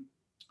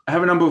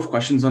have a number of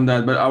questions on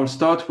that, but I'll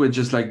start with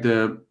just like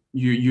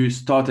you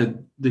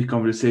started the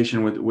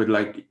conversation with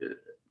like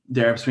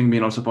the Arab Spring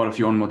being also part of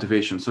your own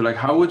motivation. So, like,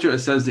 how would you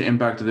assess the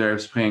impact of the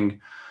Arab Spring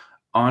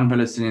on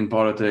Palestinian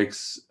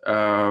politics?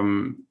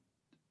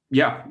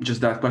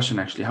 Just that question,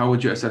 actually. How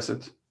would you assess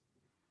it?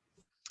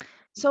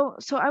 So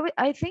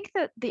I think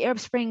that the Arab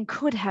Spring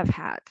could have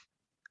had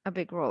a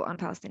big role on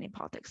Palestinian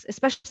politics,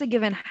 especially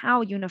given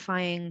how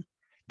unifying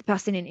the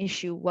Palestinian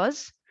issue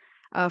was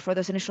for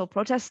those initial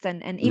protests,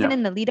 and even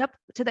in the lead up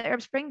to the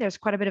Arab Spring, there's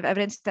quite a bit of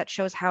evidence that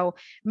shows how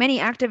many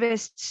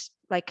activists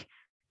like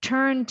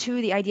turned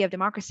to the idea of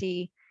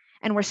democracy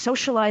and were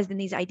socialized in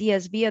these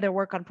ideas via their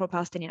work on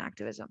pro-Palestinian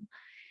activism.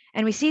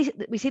 And we see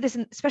this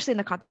especially in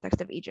the context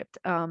of Egypt.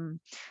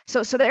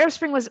 So the Arab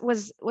Spring was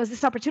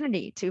this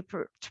opportunity to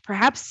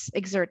perhaps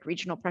exert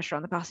regional pressure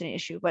on the Palestinian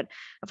issue, but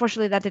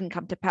unfortunately that didn't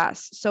come to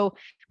pass. So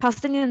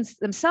Palestinians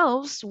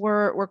themselves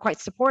were quite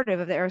supportive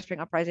of the Arab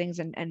Spring uprisings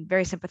and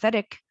very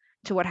sympathetic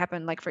to what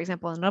happened, like, for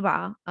example, in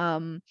Rabaa,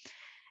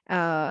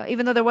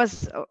 even though there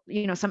was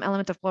some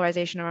element of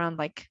polarization around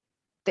like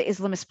the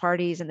Islamist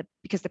parties, and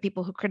because the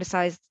people who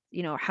criticized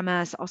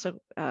Hamas also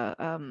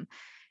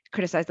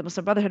criticized the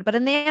Muslim Brotherhood. But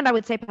in the end, I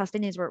would say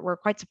Palestinians were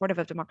quite supportive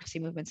of democracy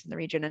movements in the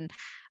region. And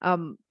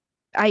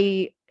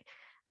I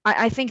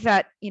think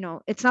that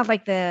it's not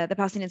like the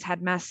Palestinians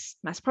had mass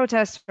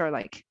protests or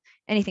like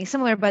anything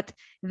similar, but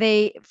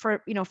they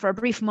for a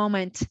brief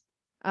moment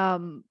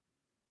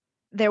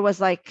there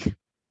was like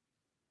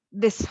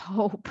this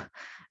hope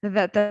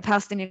that the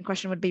Palestinian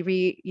question would be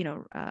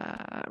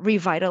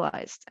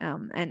revitalized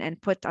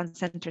and put on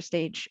center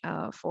stage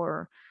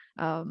for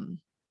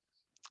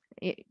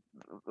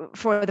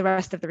for the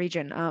rest of the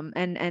region.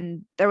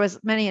 And there was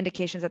many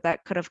indications that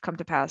that could have come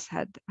to pass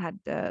had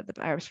the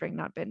Arab Spring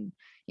not been,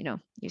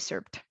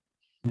 usurped.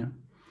 Yeah.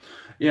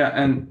 Yeah,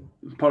 and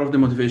part of the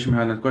motivation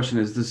behind that question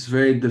is this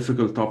very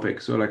difficult topic.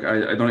 So like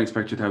I don't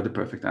expect you to have the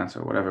perfect answer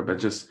or whatever, but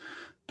just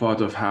part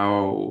of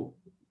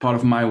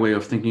my way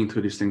of thinking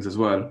through these things as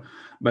well.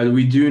 But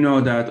we do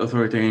know that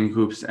authoritarian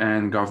groups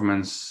and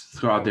governments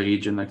throughout the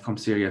region, like from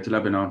Syria to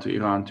Lebanon to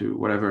Iran to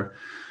whatever,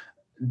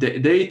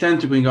 they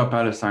tend to bring up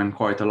Palestine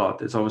quite a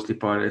lot. It's obviously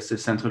it's a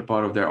central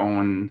part of their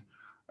own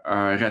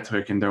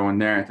rhetoric and their own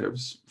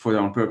narratives for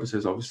their own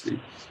purposes, obviously.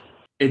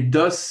 It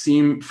does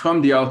seem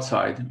from the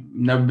outside,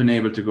 never been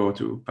able to go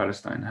to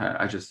Palestine.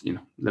 I just,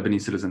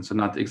 Lebanese citizen, so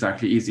not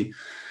exactly easy.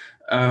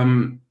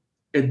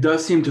 It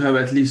does seem to have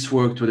at least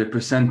worked with a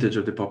percentage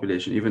of the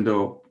population, even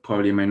though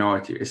probably a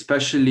minority,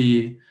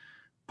 especially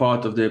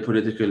part of the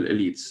political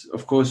elites.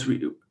 Of course,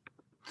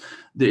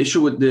 the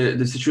issue with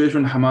the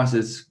situation with Hamas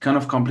is kind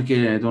of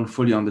complicated, and I don't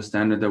fully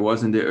understand it. There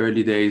was in the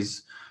early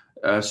days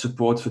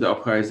support for the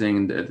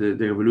uprising, the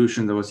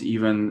revolution. There was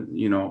even,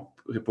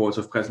 reports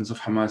of presence of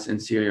Hamas in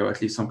Syria, or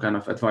at least some kind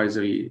of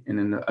advisory in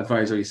an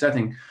advisory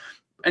setting.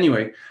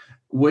 Anyway,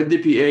 with the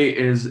PA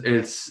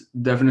it's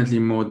definitely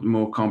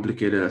more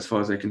complicated as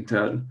far as I can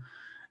tell.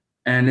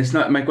 And it's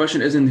not, my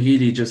question isn't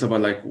really just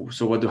about like,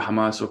 so what do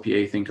Hamas or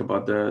PA think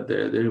about the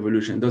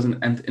revolution? It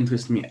doesn't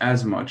interest me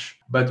as much.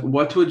 But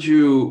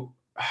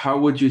how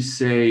would you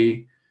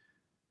say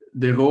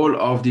the role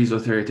of these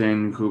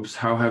authoritarian groups,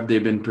 how have they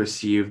been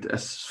perceived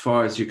as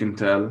far as you can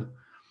tell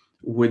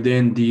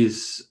within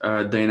these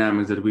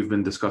dynamics that we've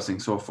been discussing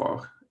so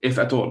far, if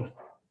at all?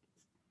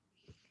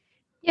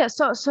 Yeah,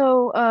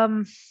 so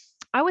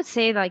I would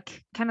say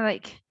like kind of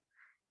like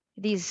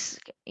these,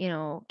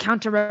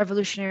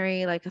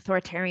 counter-revolutionary, like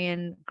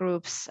authoritarian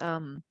groups,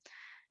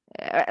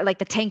 like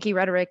the Tankie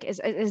rhetoric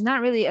is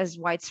not really as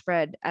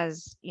widespread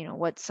as,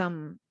 what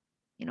some,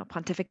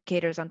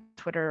 pontificators on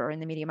Twitter or in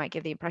the media might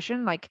give the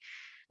impression.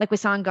 Like we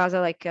saw in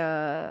Gaza, like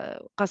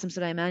Qasem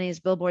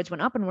Soleimani's billboards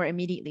went up and were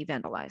immediately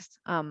vandalized.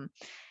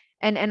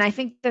 And I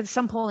think that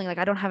some polling, like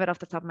I don't have it off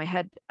the top of my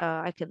head,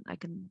 I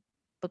can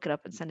look it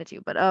up and send it to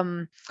you. But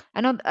I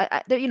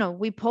know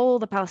we poll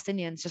the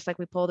Palestinians just like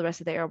we poll the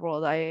rest of the Arab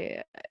world.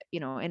 In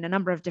a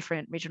number of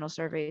different regional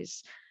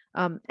surveys,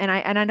 and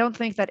I don't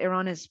think that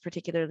Iran is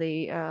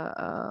particularly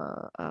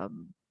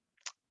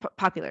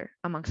popular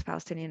amongst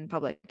Palestinian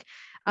public.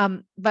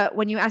 But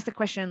when you ask the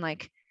question,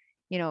 like,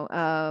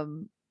 how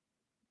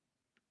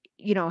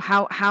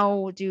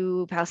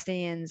do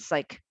Palestinians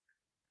like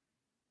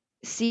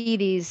see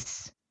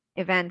these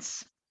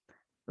events?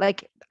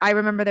 Like I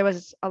remember there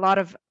was a lot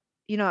of,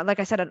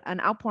 like I said, an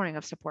outpouring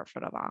of support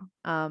for Rafah.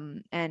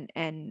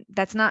 And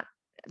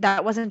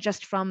that wasn't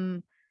just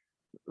from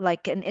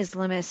like an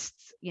Islamist,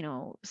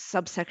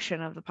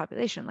 subsection of the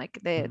population. Like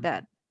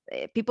that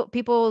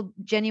people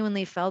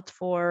genuinely felt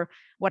for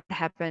what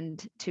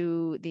happened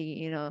to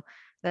the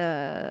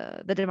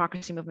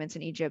democracy movements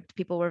in Egypt.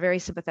 People were very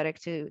sympathetic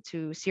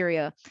to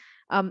Syria,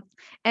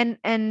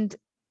 and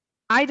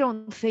I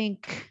don't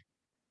think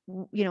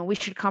we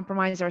should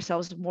compromise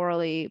ourselves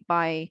morally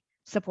by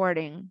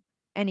supporting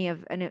any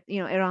of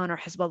Iran or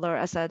Hezbollah or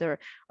Assad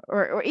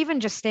or even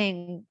just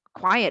staying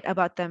quiet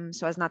about them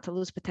so as not to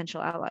lose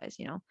potential allies.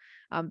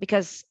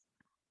 Because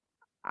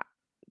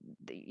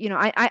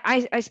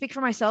I speak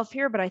for myself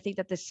here, but I think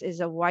that this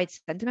is a wide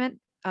sentiment.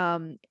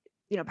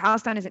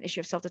 Palestine is an issue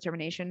of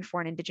self-determination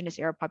for an indigenous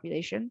Arab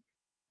population.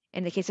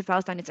 In the case of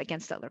Palestine, it's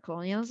against settler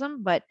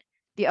colonialism, but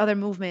the other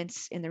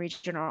movements in the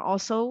region are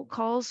also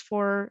calls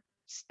for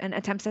and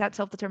attempts at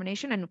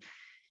self-determination. And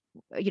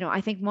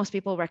I think most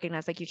people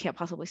recognize like you can't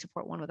possibly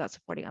support one without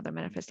supporting other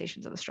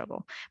manifestations of the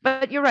struggle.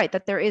 But you're right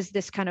that there is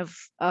this kind of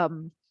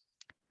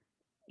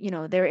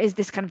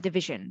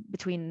division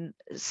between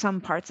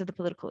some parts of the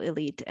political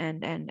elite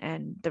and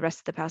the rest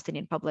of the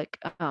Palestinian public.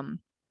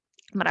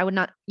 But I would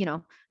not,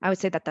 I would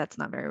say that that's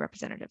not very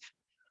representative.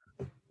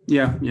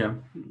 Yeah.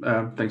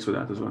 Thanks for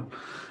that as well.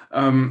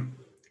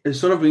 It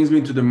sort of brings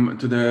me to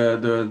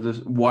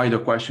the wider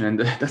question, and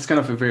that's kind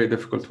of a very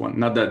difficult one.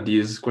 Not that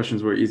these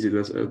questions were easy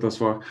thus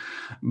far,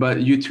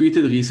 but you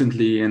tweeted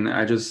recently, and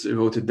I just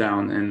wrote it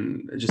down,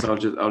 and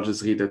I'll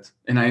just read it.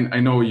 And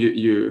I know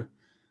you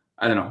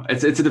I don't know.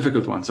 It's a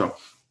difficult one. So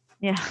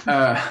yeah.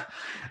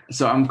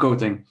 So I'm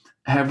quoting: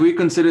 "Have we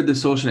considered the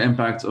social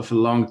impacts of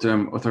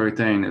long-term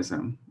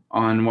authoritarianism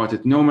on what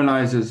it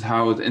normalizes,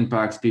 how it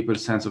impacts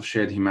people's sense of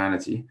shared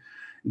humanity?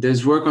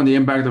 There's work on the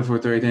impact of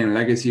authoritarian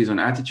legacies on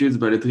attitudes,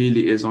 but it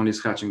really is only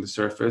scratching the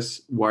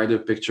surface. Wider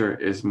picture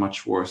is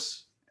much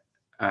worse."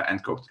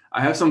 End quote.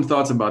 I have some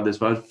thoughts about this,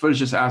 but I'll first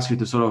just ask you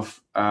to sort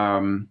of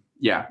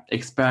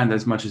expand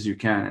as much as you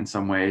can in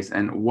some ways.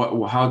 And what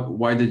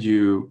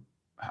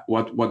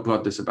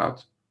brought this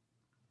about?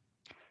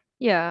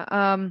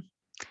 Yeah.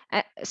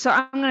 So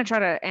I'm going to try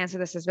to answer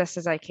this as best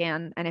as I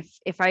can. And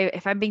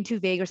if I'm being too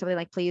vague or something,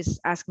 like, please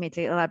ask me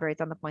to elaborate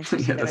on the points you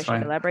see that I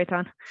should elaborate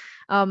on.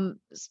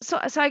 So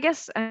I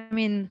guess, I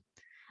mean,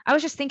 I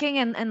was just thinking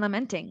and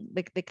lamenting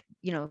the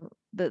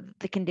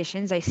the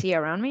conditions I see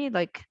around me.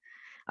 Like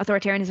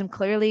authoritarianism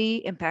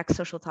clearly impacts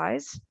social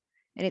ties,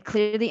 and it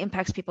clearly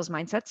impacts people's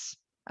mindsets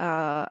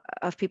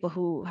of people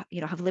who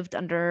have lived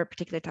under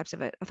particular types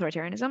of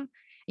authoritarianism.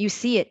 You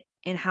see it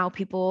in how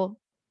people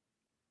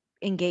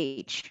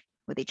engage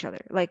with each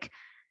other. Like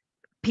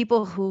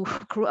people who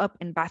grew up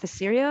in Ba'ath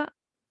Syria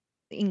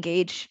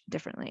engage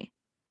differently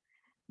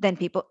than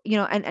people,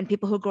 and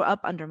people who grew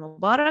up under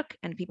Mubarak,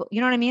 and people,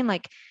 you know what I mean?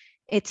 Like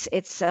it's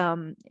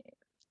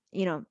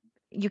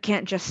you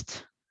can't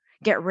just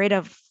get rid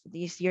of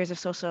these years of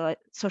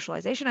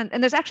socialization.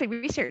 And there's actually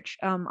research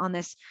on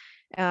this.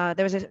 There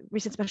was a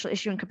recent special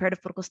issue in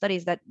Comparative Political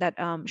Studies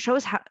that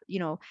shows how,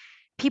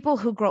 people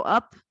who grow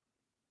up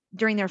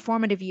during their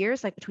formative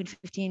years, like between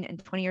 15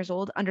 and 20 years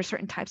old, under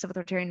certain types of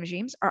authoritarian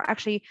regimes, are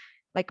actually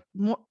like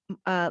more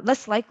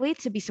less likely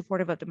to be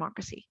supportive of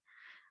democracy.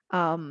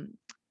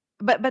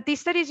 But these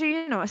studies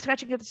are,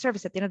 scratching at the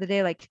surface. At the end of the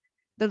day, like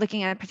they're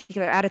looking at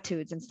particular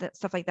attitudes and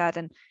stuff like that.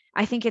 And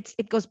I think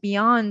it goes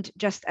beyond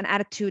just an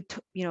attitude,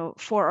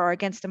 for or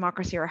against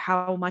democracy, or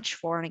how much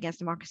for and against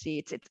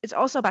democracy. It's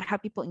also about how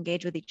people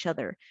engage with each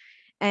other,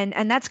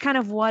 and that's kind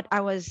of what I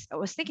was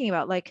thinking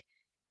about. Like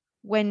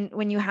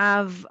when you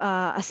have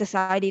a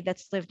society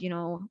that's lived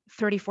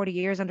 30, 40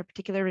 years under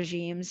particular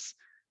regimes,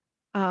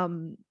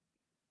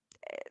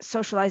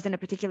 socialized in a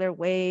particular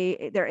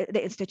way,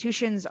 the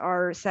institutions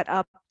are set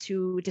up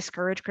to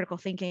discourage critical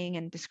thinking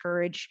and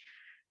discourage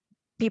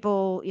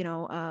people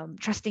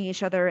trusting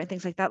each other and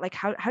things like that. Like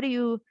how do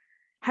you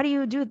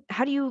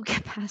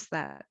get past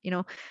that?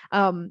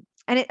 And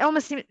it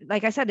almost seems,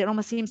 like I said, it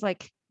almost seems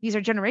like these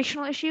are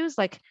generational issues.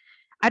 Like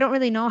I don't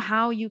really know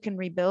how you can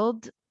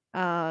rebuild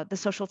the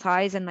social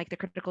ties and like the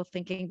critical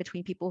thinking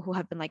between people who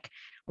have been like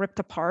ripped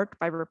apart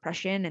by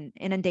repression and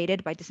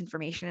inundated by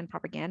disinformation and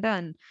propaganda.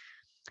 And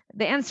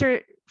the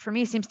answer for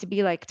me seems to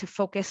be like to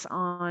focus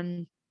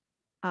on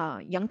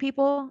young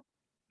people,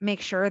 make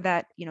sure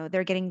that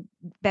they're getting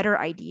better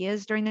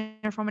ideas during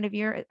their formative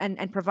year,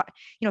 and provide,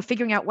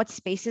 figuring out what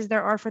spaces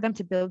there are for them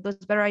to build those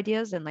better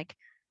ideas. And like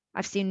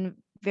I've seen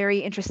very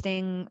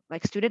interesting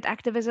like student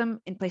activism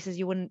in places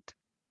you wouldn't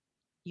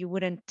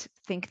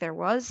think there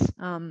was,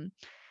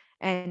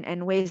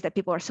 and ways that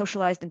people are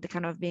socialized into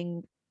kind of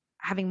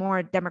having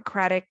more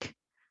democratic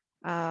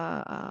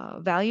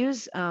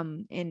values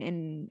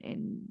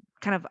in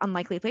kind of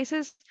unlikely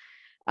places.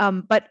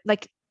 But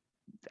like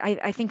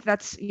I think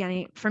that's,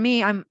 for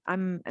me, I'm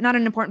not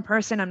an important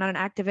person. I'm not an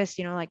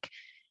activist. Like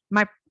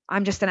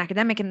I'm just an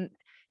academic, and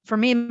for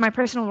me, my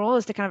personal role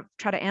is to kind of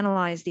try to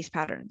analyze these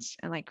patterns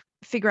and like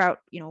figure out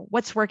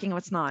what's working,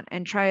 what's not,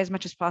 and try as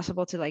much as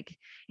possible to like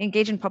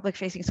engage in public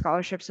facing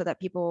scholarship so that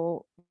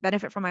people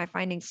benefit from my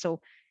findings.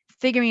 So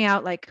figuring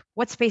out like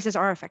what spaces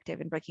are effective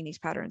in breaking these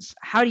patterns,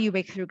 how do you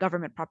break through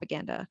government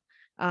propaganda,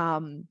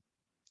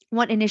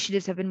 what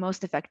initiatives have been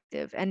most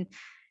effective, and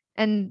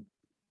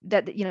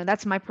that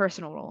that's my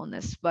personal role in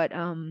this. But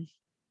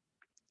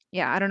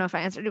yeah, I don't know if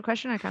I answered your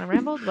question. I kind of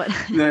rambled, but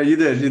No, you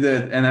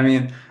did. And I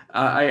mean,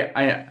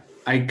 I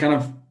kind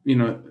of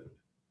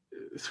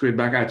threw it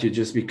back at you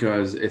just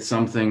because it's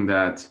something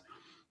that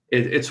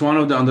it's one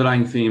of the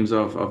underlying themes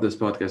of this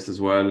podcast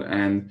as well.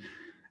 And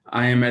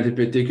I am at a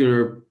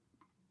particular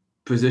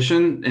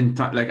position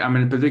like I'm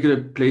in a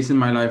particular place in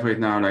my life right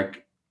now,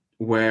 like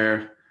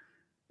where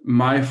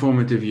my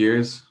formative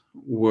years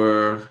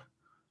were,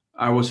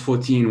 I was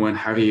 14 when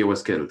Harry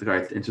was killed,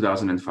 right, in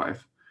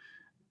 2005.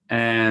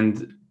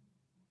 And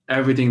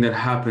everything that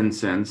happened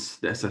since,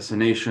 the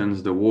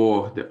assassinations, the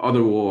war, the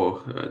other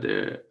war,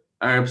 the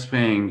Arab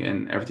Spring,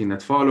 and everything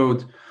that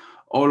followed,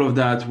 all of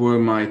that were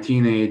my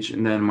teenage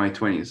and then my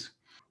 20s.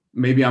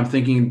 Maybe I'm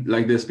thinking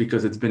like this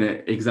because it's been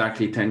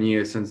exactly 10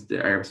 years since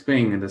the Arab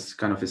Spring, and there's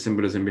kind of a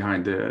symbolism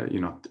behind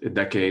a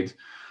decade,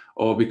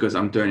 or because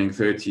I'm turning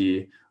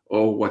 30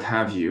 or what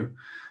have you.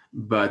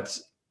 But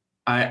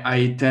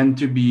I tend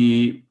to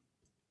be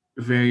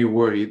very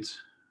worried,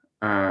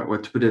 or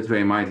to put it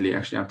very mildly,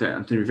 actually, I'm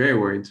tend to be very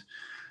worried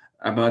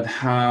about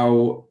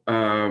how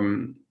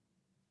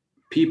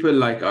people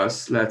like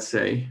us, let's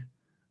say,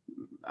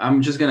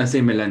 I'm just going to say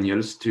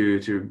millennials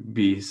to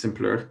be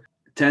simpler,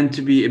 tend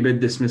to be a bit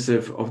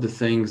dismissive of the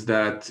things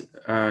that,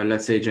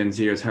 let's say, Gen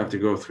Zers have to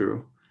go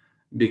through,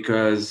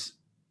 because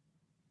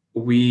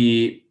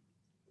we,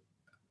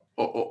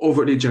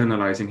 overly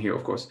generalizing here,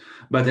 of course,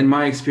 but in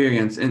my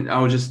experience, and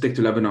I'll just stick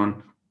to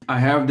Lebanon, I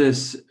have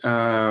this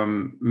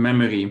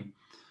memory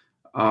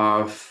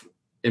of,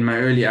 in my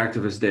early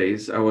activist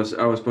days, I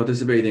was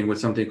participating with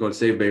something called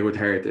Save Beirut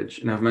Heritage,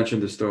 and I've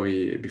mentioned the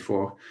story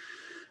before.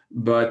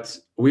 But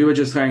we were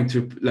just trying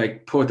to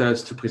like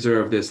protest to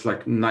preserve this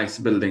like nice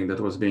building that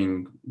was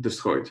being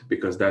destroyed,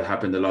 because that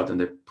happened a lot in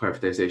the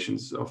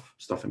privatizations of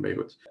stuff in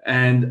Beirut.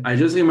 And I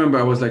just remember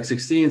I was like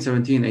 16,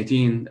 17,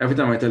 18. Every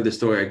time I tell this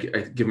story, I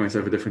give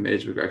myself a different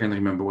age because I can't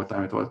remember what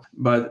time it was.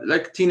 But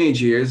like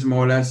teenage years,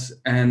 more or less.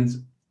 And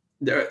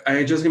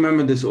I just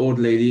remember this old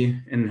lady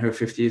in her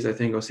 50s, I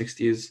think, or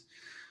 60s,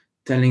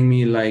 telling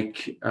me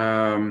like,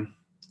 I'll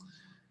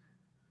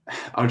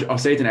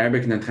say it in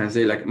Arabic and then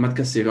translate, like, "ما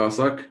تكسي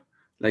راسك,"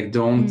 Like,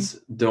 don't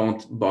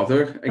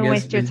bother, I Don't guess.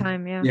 waste your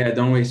time. Yeah. Yeah,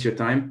 don't waste your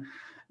time.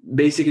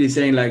 Basically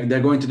saying like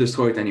they're going to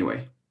destroy it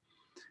anyway.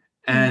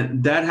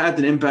 And that had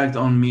an impact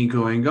on me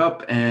growing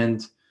up.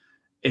 And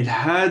it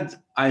had,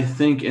 I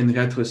think, in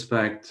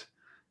retrospect,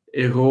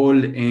 a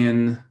role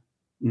in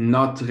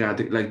not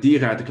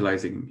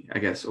de-radicalizing me, I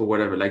guess, or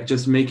whatever, like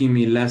just making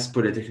me less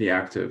politically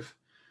active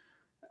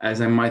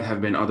as I might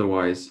have been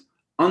otherwise,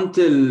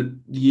 until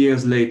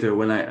years later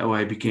when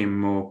I became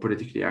more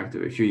politically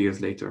active, a few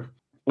years later.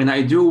 And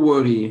I do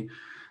worry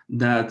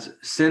that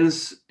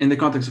since, in the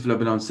context of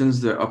Lebanon, since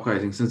the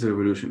uprising, since the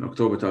revolution,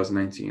 October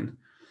 2019,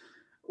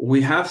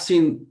 we have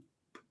seen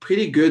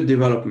pretty good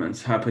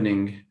developments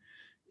happening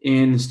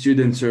in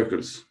student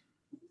circles.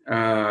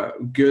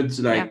 Good,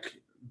 like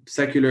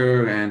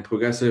secular and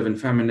progressive and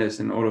feminist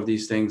and all of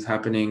these things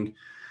happening,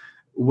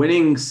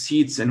 winning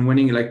seats and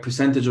winning like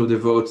percentage of the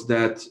votes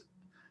that,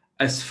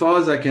 as far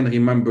as I can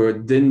remember,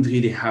 didn't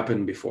really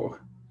happen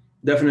before.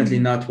 Definitely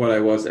not while I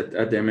was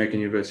at the American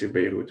University of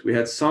Beirut. We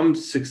had some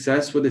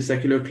success with the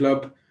secular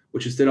club,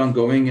 which is still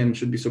ongoing and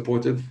should be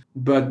supported,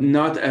 but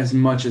not as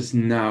much as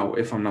now,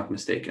 if I'm not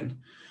mistaken.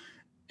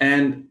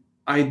 And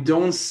I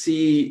don't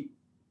see,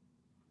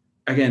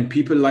 again,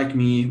 people like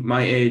me,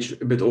 my age,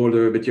 a bit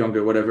older, a bit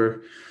younger,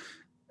 whatever,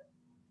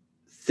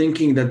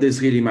 thinking that this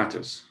really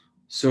matters.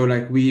 So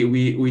like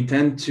we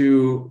tend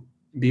to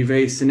be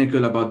very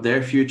cynical about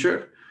their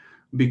future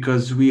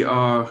because we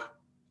are,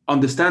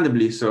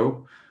 understandably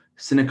so,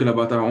 cynical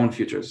about our own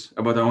futures,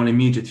 about our own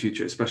immediate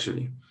future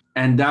especially.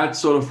 And that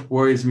sort of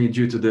worries me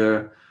due to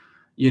the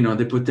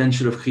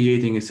potential of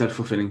creating a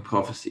self-fulfilling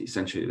prophecy,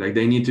 essentially. Like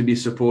they need to be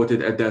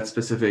supported at that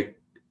specific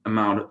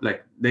amount,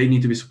 like they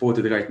need to be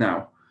supported right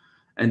now.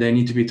 And they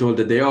need to be told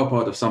that they are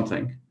part of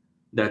something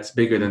that's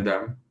bigger than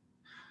them.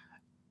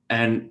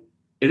 And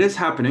it is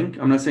happening.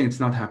 I'm not saying it's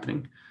not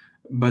happening,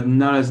 but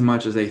not as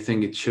much as I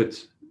think it should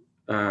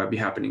be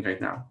happening right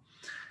now.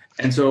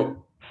 And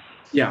so,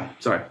 yeah,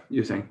 sorry,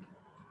 you're saying.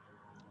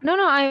 No,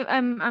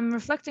 I'm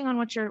reflecting on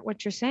what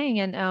you're saying,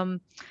 and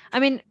I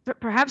mean,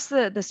 perhaps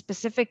the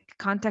specific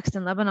context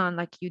in Lebanon,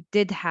 like you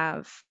did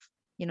have,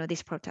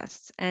 these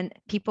protests and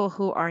people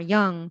who are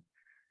young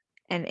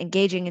and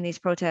engaging in these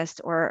protests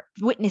or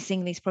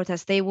witnessing these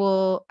protests, they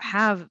will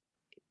have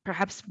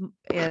perhaps,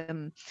 we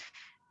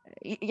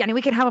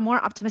can have a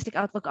more optimistic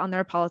outlook on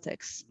their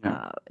politics,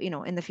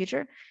 in the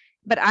future.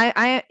 But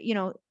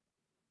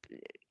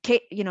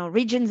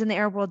regions in the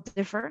Arab world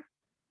differ.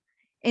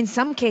 In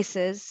some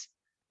cases,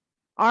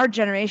 our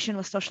generation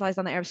was socialized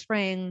on the Arab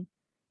Spring,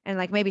 and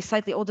like maybe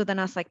slightly older than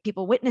us, like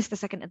people witnessed the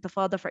Second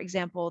Intifada, for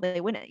example.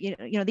 They witnessed,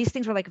 these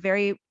things were like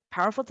very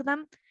powerful to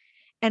them.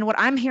 And what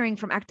I'm hearing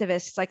from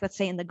activists, like let's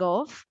say in the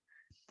Gulf,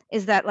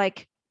 is that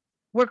like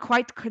we're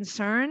quite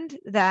concerned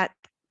that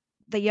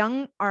the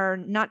young are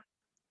not,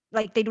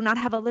 like they do not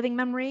have a living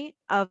memory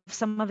of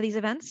some of these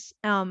events,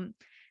 and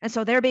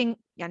so they're being,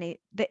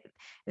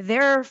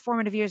 their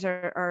formative years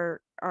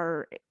are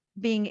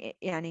being,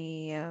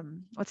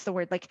 what's the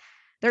word, like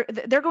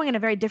they're going in a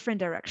very different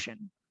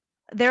direction.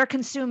 They're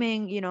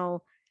consuming,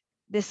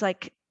 this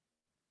like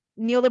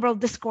neoliberal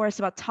discourse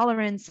about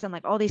tolerance and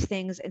like all these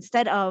things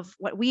instead of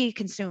what we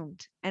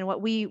consumed and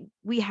what we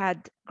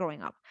had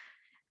growing up.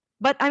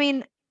 But I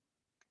mean,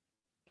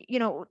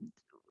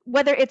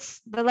 whether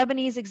it's the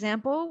Lebanese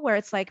example where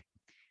it's like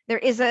there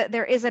is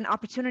an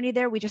opportunity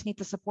there, we just need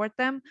to support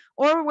them,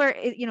 or where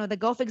the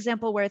Gulf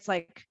example where it's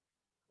like,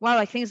 wow,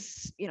 like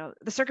things,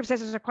 the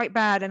circumstances are quite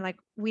bad and like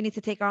we need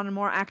to take on a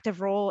more active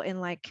role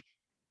in like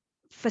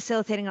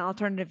facilitating an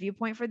alternative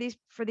viewpoint for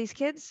these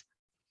kids.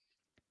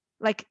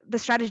 Like the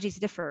strategies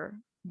differ,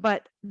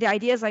 but the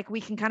idea is like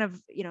we can kind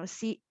of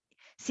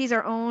seize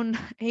our own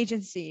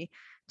agency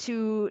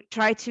to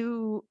try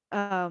to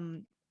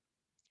kind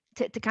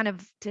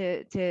of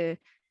to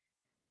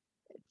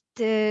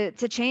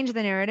change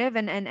the narrative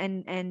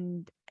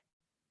and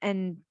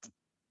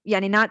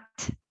not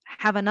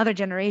have another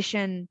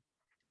generation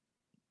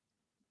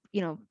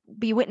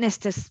be witness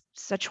to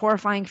such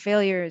horrifying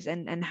failures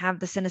and have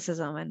the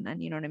cynicism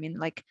and you know what I mean.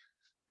 Like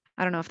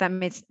I don't know if that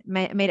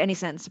made any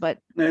sense, but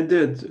It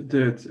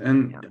did.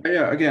 And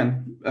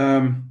again,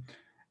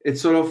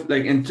 it's sort of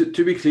like, and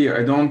to be clear,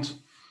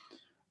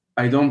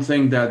 I don't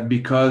think that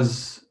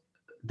because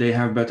they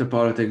have better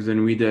politics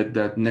than we did,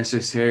 that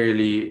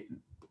necessarily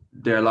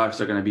their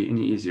lives are going to be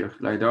any easier.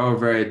 Like there are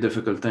very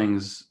difficult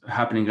things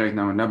happening right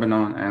now in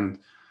Lebanon, and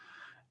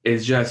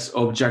it's just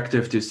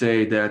objective to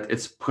say that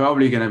it's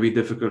probably going to be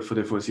difficult for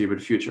the foreseeable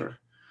future.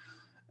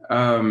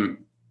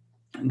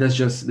 That's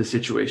just the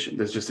situation.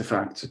 That's just a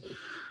fact.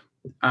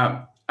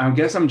 I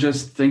guess I'm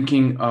just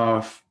thinking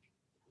of,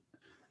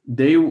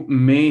 they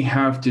may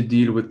have to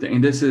deal with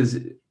and this is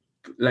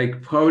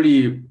like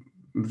probably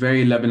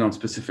very Lebanon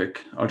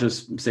specific. I'll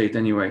just say it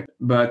anyway.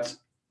 But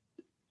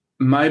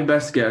my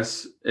best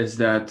guess is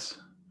that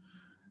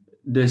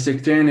the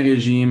sectarian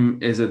regime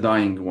is a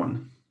dying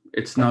one.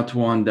 It's not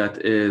one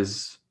that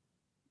is,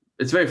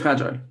 it's very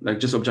fragile, like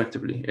just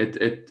objectively.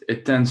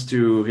 It tends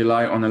to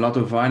rely on a lot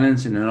of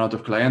violence and a lot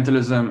of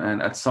clientelism,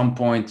 and at some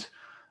point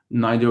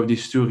neither of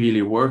these two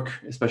really work,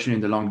 especially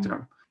in the long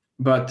term.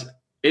 But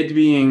it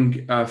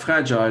being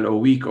fragile or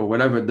weak or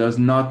whatever does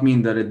not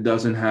mean that it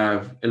doesn't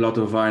have a lot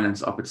of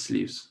violence up its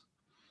sleeves.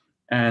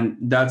 And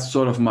that's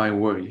sort of my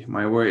worry.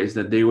 My worry is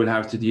that they will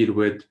have to deal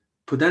with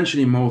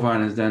potentially more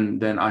violence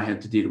than I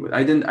had to deal with.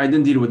 I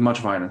didn't deal with much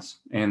violence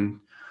in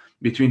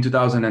between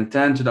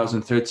 2010,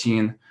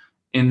 2013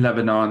 in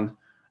Lebanon.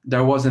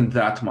 There wasn't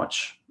that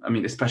much. I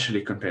mean,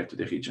 especially compared to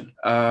the region.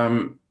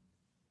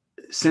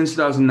 Since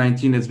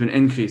 2019, it's been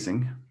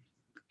increasing.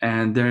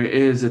 And there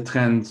is a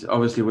trend,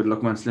 obviously, with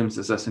Luqman Slim's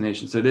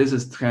assassination. So there's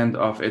this trend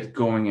of it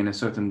going in a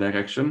certain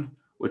direction,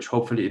 which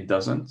hopefully it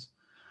doesn't.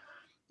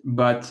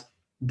 But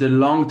the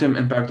long-term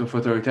impact of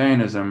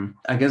authoritarianism,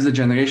 I guess the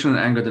generational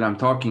angle that I'm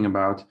talking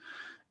about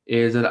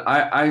is that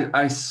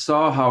I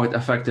saw how it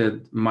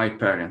affected my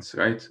parents,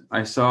 right?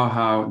 I saw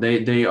how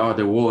they are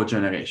the war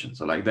generation.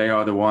 So like they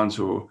are the ones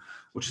who,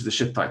 which is the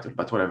shit title,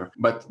 but whatever.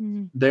 But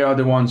they are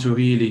the ones who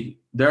really,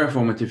 their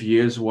formative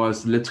years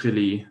was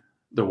literally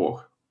the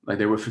war. Like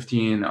they were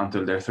 15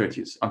 until their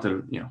 30s,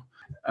 until,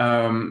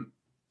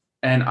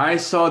 and I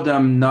saw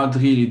them not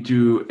really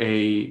do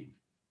a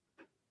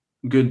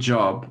good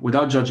job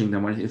without judging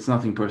them. It's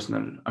nothing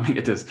personal. I mean,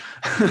 it is,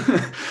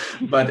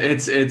 but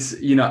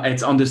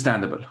it's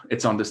understandable.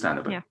 It's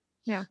understandable.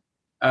 Yeah.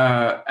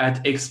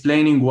 At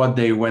explaining what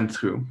they went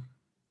through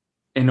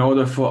in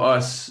order for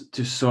us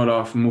to sort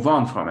of move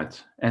on from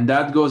it. And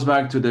that goes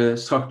back to the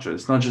structure.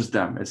 It's not just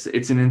them.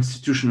 It's an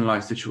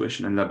institutionalized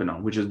situation in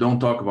Lebanon. We just don't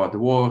talk about the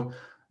war.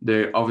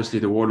 Obviously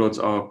the warlords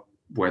are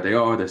where they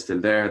are. They're still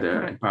there.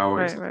 They're in power.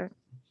 Right.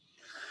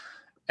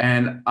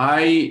 And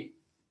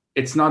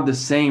it's not the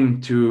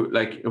same to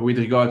like with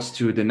regards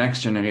to the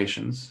next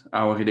generations,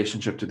 our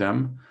relationship to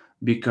them,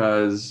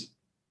 because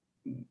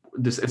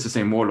it's the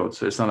same warlord,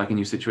 so it's not like a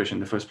new situation in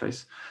the first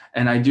place.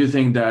 And I do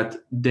think that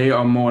they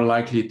are more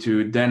likely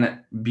to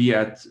then be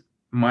at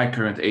my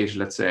current age,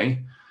 let's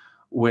say,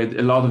 with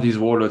a lot of these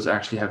warlords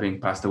actually having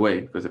passed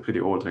away because they're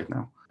pretty old right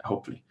now,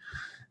 hopefully.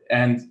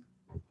 And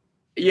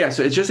yeah,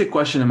 so it's just a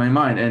question in my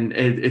mind, and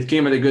it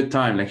came at a good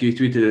time. Like you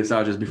tweeted this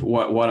out just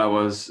before while I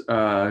was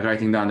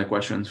writing down the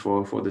questions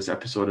for this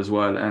episode as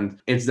well,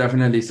 and it's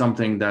definitely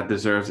something that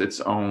deserves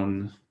its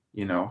own,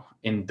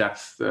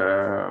 in-depth,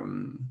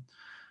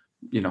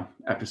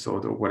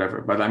 episode or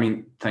whatever. But I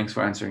mean, thanks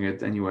for answering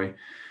it anyway.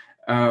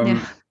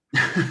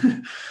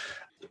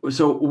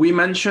 So we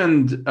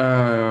mentioned, it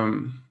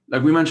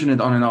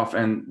on and off,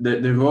 and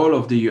the role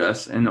of the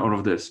US in all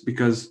of this,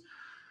 because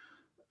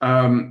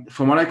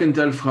from what I can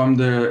tell from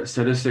the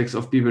statistics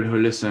of people who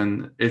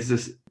listen, it's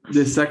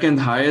the second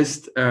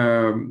highest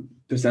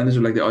percentage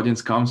of like the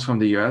audience comes from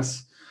the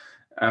US,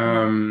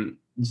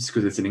 just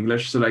because it's in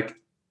English. So like,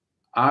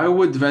 I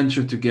would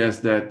venture to guess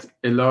that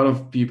a lot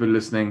of people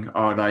listening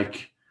are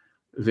like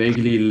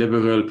vaguely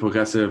liberal,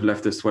 progressive,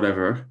 leftist,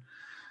 whatever.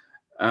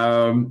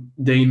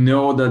 They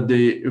know that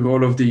the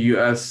role of the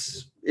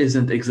US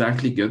isn't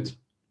exactly good.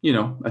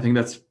 I think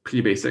that's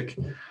pretty basic.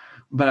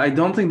 But I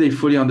don't think they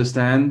fully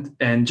understand.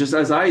 And just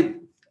as I,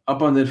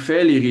 up until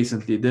fairly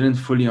recently, didn't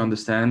fully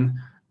understand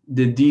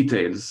the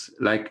details,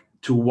 like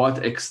to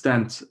what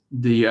extent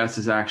the US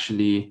is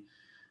actually,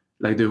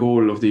 like the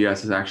role of the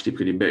US is actually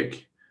pretty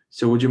big.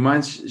 So would you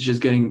mind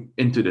just getting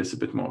into this a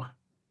bit more?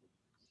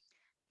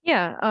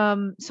 Yeah.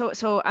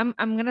 So I'm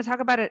going to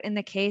talk about it in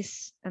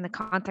the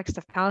context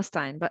of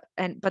Palestine, but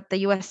the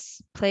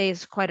U.S.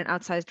 plays quite an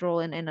outsized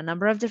role in a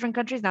number of different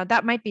countries. Now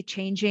that might be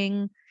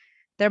changing.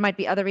 There might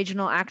be other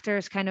regional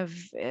actors kind of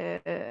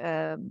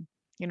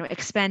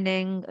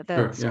expanding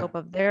the scope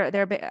of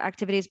their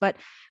activities. But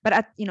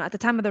at the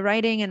time of the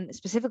writing, and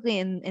specifically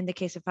in the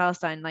case of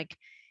Palestine, like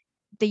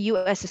the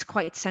U.S. is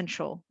quite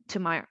central to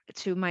my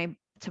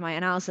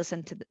analysis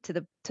and to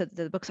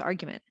the book's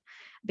argument,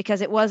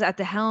 because it was at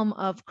the helm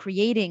of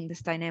creating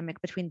this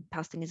dynamic between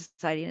Palestinian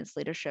society and its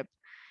leadership,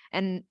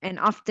 and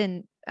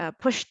often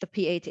pushed the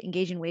PA to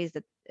engage in ways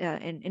that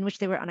in which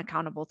they were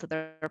unaccountable to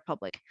their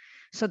public.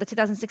 So the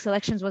 2006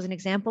 elections was an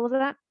example of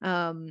that.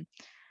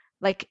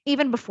 Like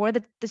even before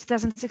the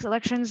 2006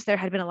 elections, there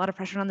had been a lot of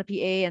pressure on the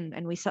PA,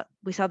 and we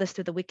saw this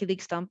through the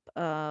WikiLeaks dump,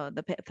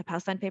 the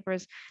Palestine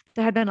papers.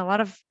 There had been a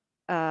lot of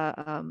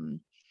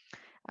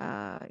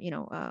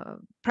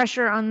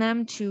pressure on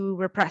them to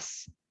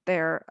repress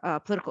their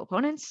political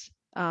opponents,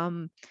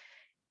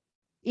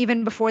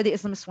 even before the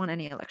Islamists won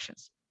any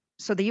elections.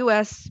 So the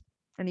US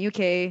and the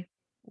UK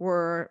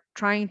were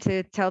trying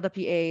to tell the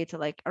PA to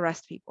like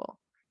arrest people,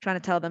 trying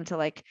to tell them to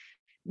like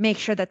make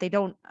sure that they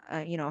don't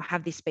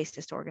have these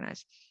spaces to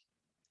organize.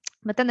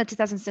 But then the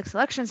 2006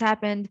 elections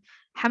happened.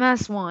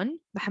 Hamas won.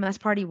 The Hamas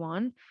party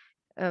won.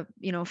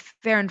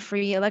 Fair and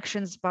free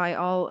elections by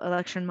all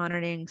election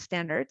monitoring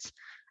standards.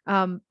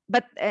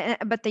 But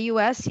the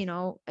U.S.,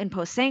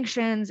 imposed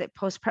sanctions. It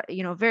posed,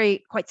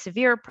 very quite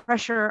severe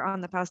pressure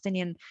on the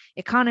Palestinian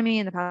economy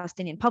and the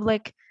Palestinian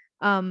public.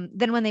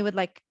 Then when they would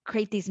like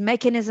create these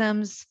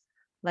mechanisms,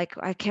 like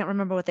I can't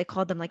remember what they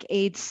called them, like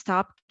aid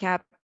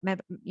stopgap,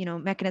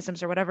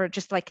 mechanisms or whatever,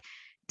 just like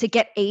to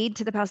get aid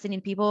to the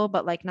Palestinian people,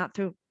 but like not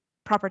through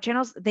proper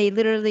channels. They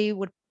literally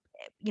would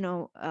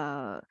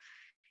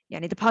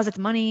deposit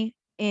money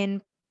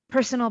in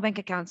personal bank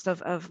accounts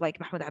of like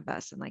Mahmoud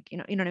Abbas, and like you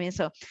know what I mean.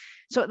 So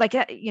like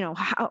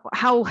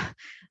how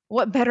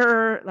what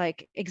better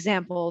like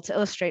example to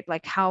illustrate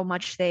like how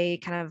much they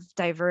kind of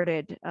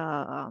diverted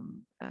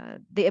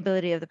the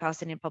ability of the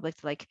Palestinian public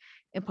to like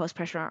impose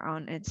pressure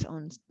on its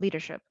own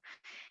leadership.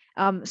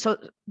 So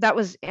that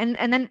was, and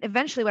then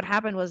eventually what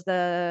happened was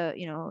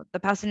the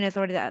Palestinian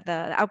Authority,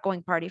 the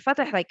outgoing party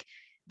Fatah, like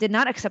did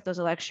not accept those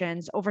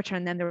elections,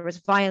 overturned them. There was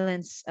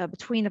violence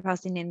between the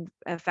Palestinian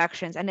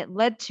factions, and it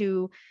led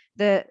to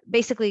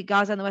basically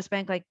Gaza and the West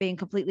Bank like being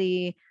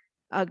completely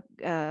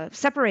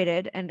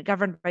separated and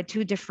governed by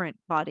two different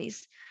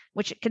bodies,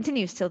 which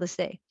continues till this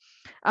day.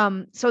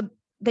 So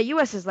the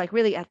U.S. is like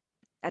really at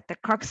the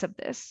crux of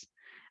this,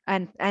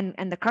 and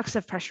the crux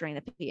of pressuring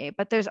the PA.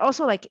 But there's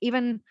also like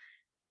even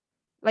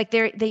like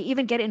they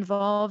even get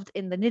involved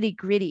in the nitty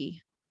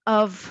gritty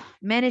of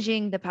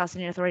managing the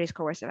Palestinian Authority's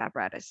coercive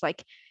apparatus.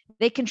 Like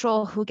they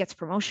control who gets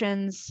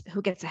promotions,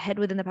 who gets ahead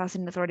within the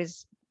Palestinian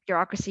Authority's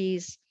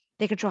bureaucracies.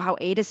 They control how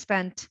aid is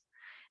spent.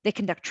 They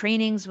conduct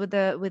trainings with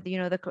the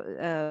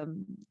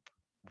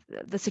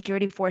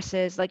security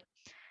forces. Like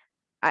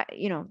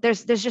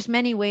there's just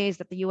many ways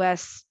that the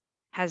U.S.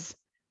 has,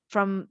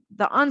 from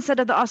the onset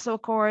of the Oslo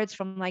Accords,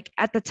 from like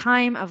at the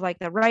time of like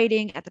the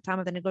writing, at the time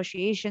of the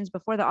negotiations,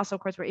 before the Oslo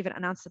Accords were even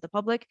announced to the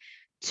public,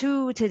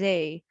 to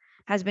today,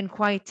 has been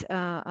quite,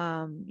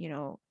 kind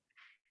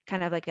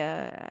of like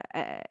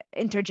a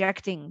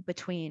interjecting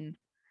between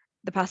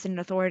the Palestinian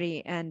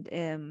Authority and,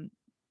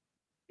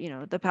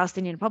 the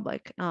Palestinian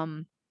public.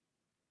 And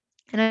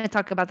I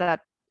talk about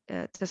that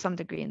to some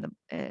degree in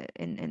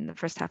the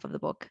first half of the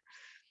book.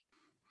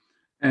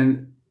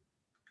 And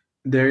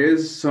there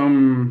is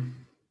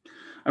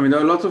there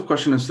are lots of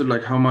questions as to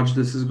like how much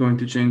this is going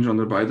to change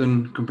under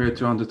Biden compared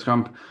to under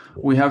Trump.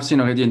 We have seen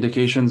already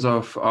indications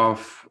of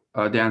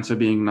the answer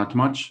being not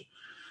much.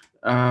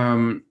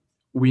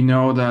 We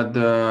know that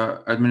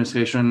the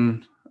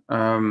administration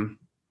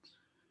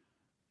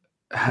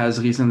has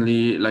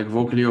recently like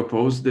vocally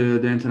opposed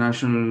the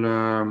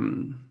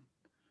international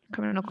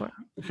criminal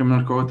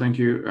court, thank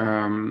you,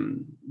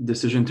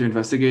 decision to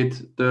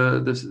investigate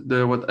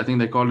the what I think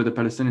they call it the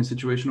Palestinian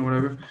situation or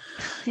whatever.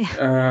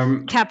 Yeah.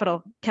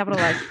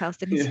 Capitalized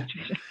Palestinian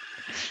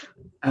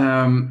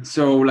situation.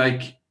 So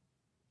like,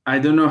 I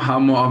don't know how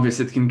more obvious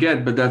it can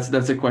get, but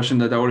that's a question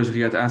that I always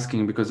get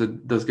asking because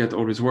it does get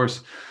always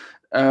worse.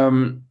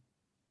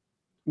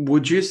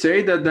 Would you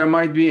say that there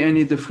might be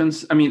any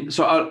difference? I mean,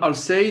 so I'll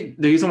say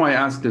the reason why I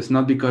ask this,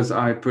 not because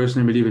I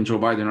personally believe in Joe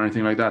Biden or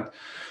anything like that.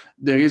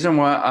 The reason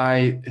why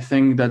I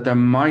think that there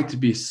might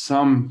be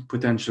some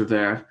potential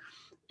there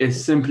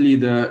is simply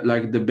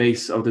the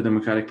base of the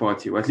Democratic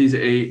Party, or at least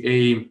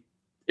a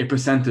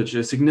percentage,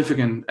 a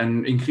significant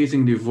and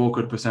increasingly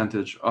vocal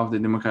percentage of the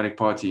Democratic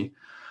Party,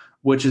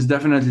 which is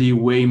definitely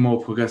way more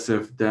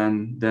progressive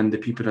than the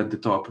people at the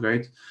top,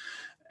 right?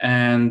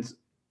 And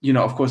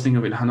of course, think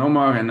of Ilhan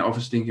Omar, and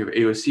obviously think of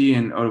AOC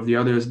and all of the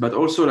others, but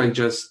also like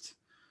just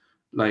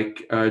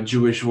like a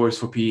Jewish Voice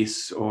for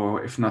Peace,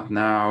 or If Not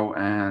Now,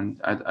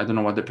 and I don't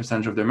know what the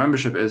percentage of their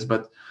membership is,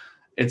 but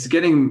it's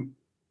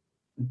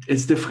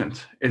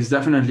different. It's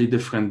definitely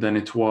different than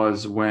it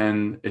was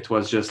when it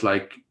was just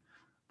like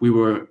we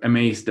were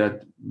amazed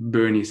that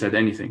Bernie said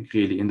anything,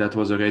 really, and that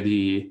was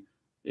already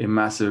a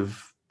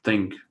massive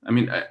thing. I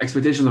mean,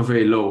 expectations are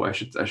very low. I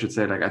should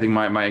say, like, I think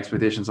my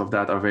expectations of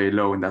that are very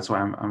low, and that's why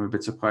I'm a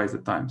bit surprised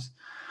at times.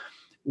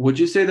 Would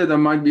you say that there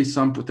might be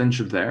some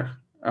potential there?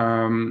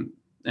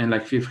 And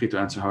like, feel free to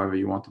answer however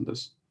you want on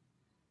this.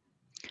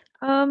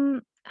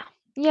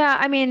 Yeah,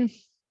 I mean,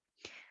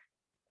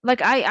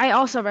 like I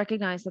also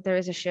recognize that there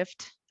is a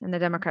shift in the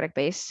Democratic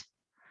base,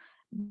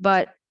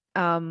 but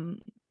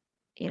the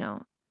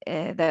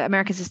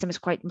American system is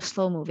quite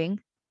slow moving,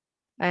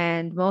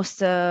 and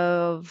most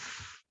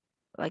of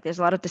like there's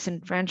a lot of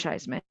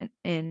disenfranchisement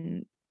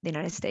in the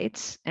United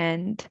States,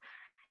 and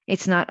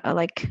it's not a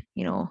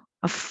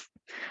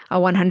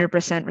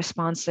 100%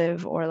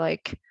 responsive or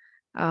like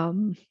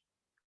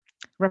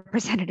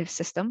representative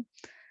system.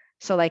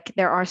 So like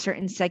there are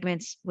certain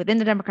segments within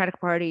the Democratic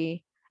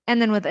Party,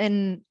 and then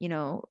within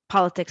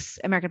politics,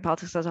 American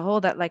politics as a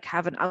whole, that like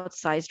have an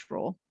outsized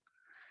role.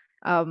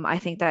 I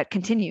think that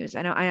continues.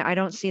 I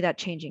don't see that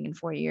changing in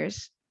 4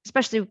 years,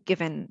 especially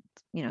given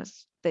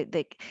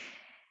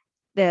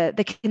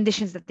the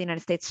conditions that the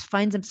United States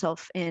finds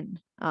himself in.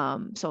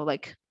 So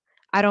like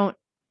I don't,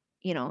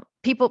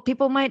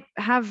 people might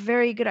have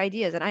very good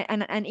ideas,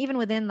 and even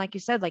within, like you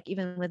said, like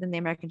even within the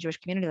American Jewish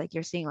community, like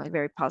you're seeing like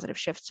very positive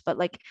shifts, but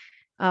like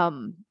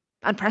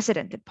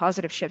unprecedented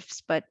positive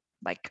shifts. But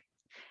like,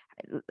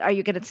 are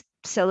you going to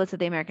sell it to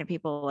the American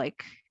people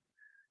like,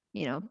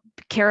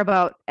 care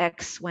about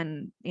X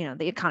when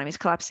the economy is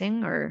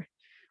collapsing, or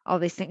all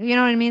these things, you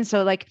know what I mean?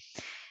 So like,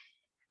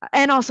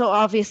 and also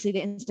obviously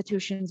the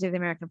institutions of the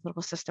American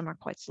political system are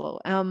quite slow.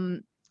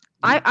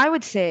 I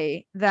would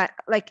say that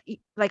like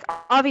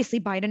obviously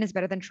Biden is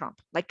better than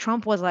Trump. Like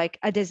Trump was like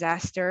a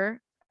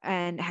disaster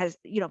and has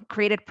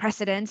created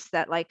precedents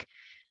that like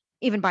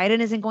even Biden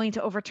isn't going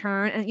to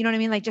overturn, and you know what I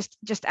mean, like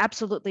just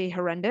absolutely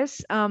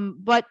horrendous.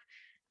 But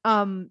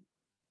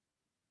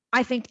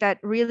I think that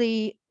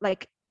really,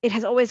 like, it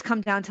has always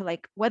come down to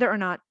like whether or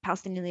not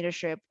Palestinian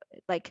leadership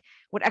like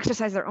would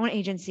exercise their own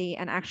agency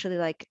and actually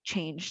like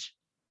change,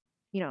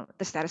 the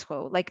status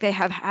quo. Like they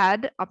have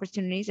had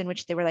opportunities in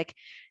which they were like,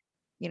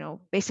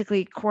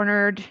 basically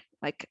cornered,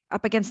 like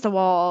up against the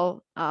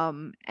wall,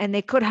 and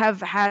they could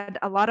have had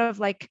a lot of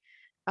like,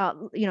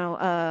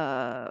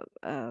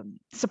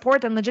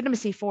 support and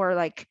legitimacy for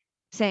like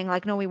saying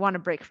like, no, we want to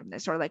break from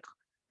this, or like,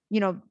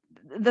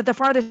 the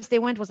farthest they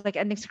went was like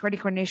ending security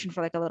coordination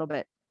for like a little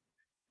bit,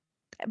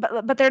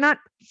 but they're not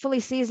fully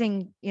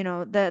seizing,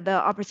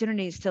 the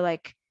opportunities to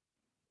like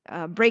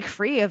break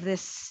free of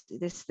this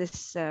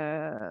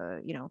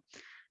um,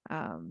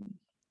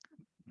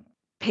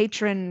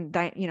 patron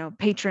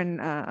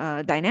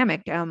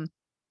dynamic,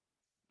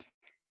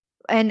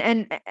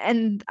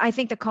 and I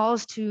think the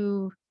calls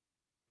to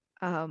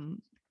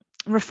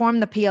reform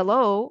the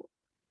PLO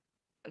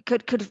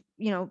could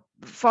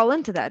fall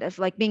into that, if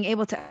like being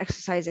able to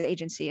exercise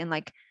agency and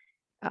like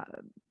uh,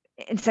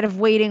 instead of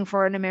waiting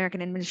for an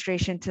American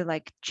administration to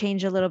like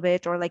change a little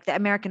bit, or like the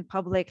American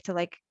public to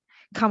like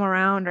come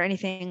around or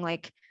anything,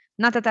 like,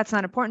 not that that's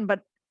not important,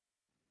 but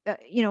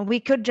we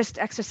could just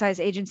exercise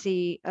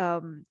agency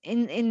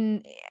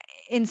in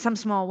some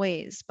small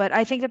ways. But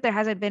I think that there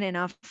hasn't been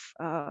enough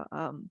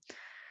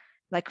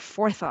like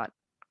forethought.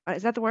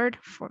 Is that the word?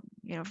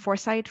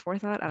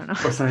 Forethought? I don't know.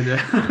 Foresight,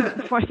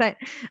 yeah. Foresight.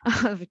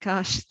 Oh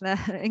gosh,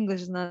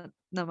 English is not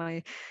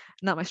my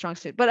strong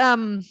suit. But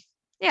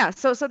yeah.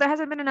 So there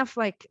hasn't been enough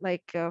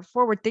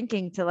forward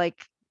thinking to like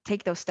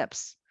take those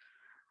steps,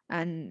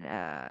 and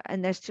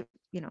there's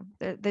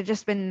they've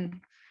just been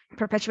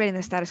perpetuating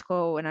the status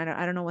quo, and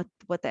I don't know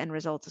what the end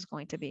result is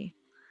going to be.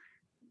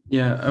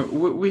 Yeah,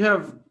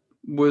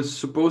 was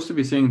supposed to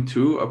be seeing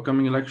two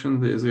upcoming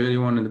elections, the Israeli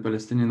one and the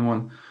Palestinian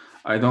one.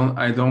 I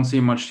don't see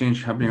much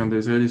change happening on the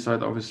Israeli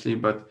side, obviously,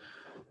 but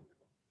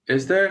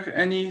is there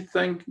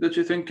anything that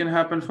you think can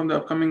happen from the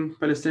upcoming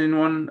Palestinian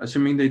one,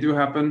 assuming they do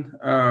happen?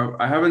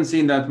 I haven't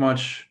seen that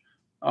much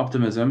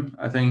optimism.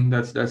 I think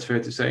that's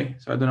fair to say.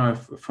 So I don't know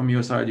if from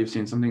your side you've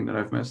seen something that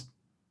I've missed.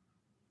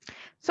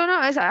 So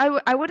no,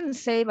 I wouldn't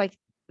say like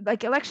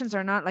elections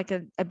are not like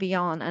a be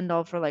all and end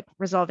all for like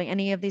resolving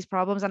any of these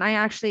problems. And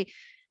I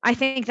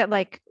think that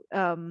like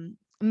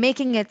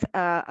making it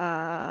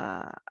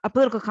a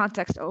political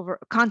contest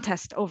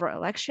over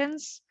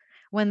elections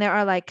when there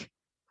are like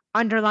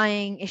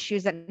underlying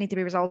issues that need to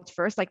be resolved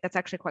first, like that's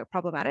actually quite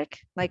problematic.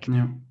 Like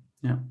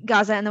Yeah.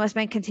 Gaza and the West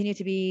Bank continue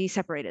to be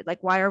separated.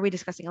 Like, why are we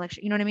discussing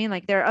election? You know what I mean?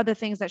 Like, there are other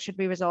things that should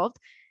be resolved.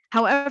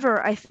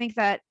 However, I think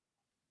that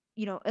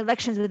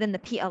elections within the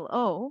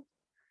PLO,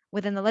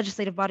 within the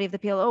legislative body of the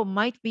PLO,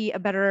 might be a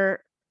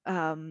better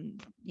thing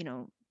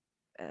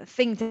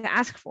to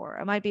ask for.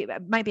 It might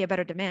be a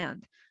better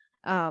demand,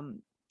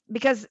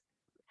 because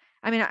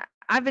I mean,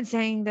 I've been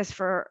saying this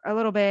for a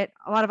little bit.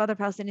 A lot of other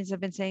Palestinians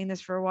have been saying this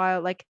for a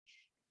while. Like,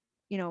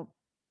 the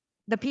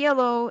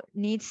PLO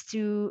needs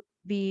to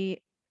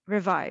be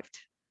revived,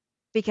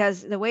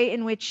 because the way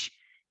in which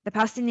the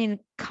Palestinian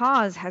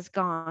cause has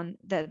gone,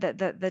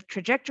 the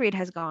trajectory it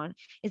has gone,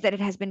 is that it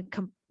has been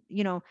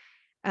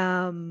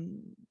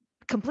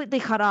completely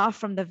cut off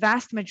from the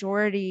vast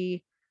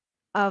majority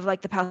of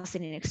like the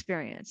Palestinian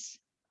experience.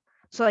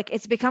 So like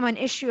it's become an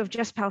issue of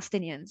just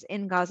Palestinians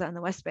in Gaza and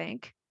the West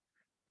Bank,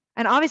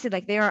 and obviously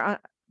like they are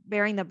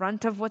bearing the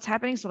brunt of what's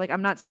happening. So like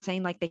I'm not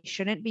saying like they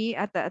shouldn't be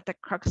at the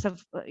crux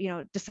of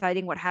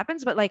deciding what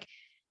happens, but like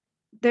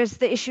there's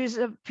the issues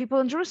of people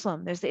in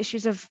Jerusalem. There's the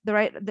issues of the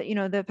right,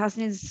 the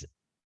Palestinians,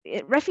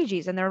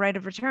 refugees and their right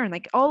of return.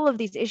 Like all of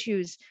these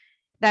issues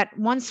that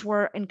once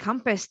were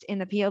encompassed in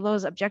the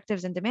PLO's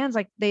objectives and demands,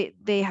 like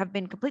they have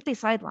been completely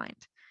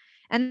sidelined,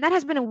 and that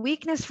has been a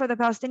weakness for the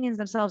Palestinians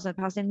themselves and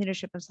Palestinian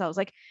leadership themselves.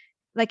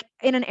 Like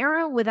in an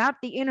era without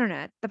the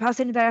internet, the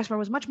Palestinian diaspora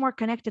was much more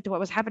connected to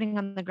what was happening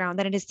on the ground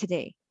than it is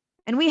today.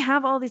 And we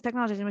have all these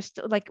technologies, and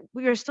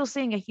we are still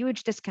seeing a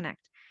huge disconnect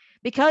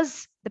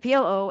because the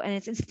PLO and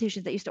its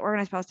institutions that used to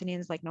organize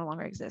Palestinians like no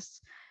longer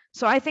exists.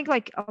 So I think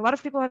like a lot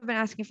of people have been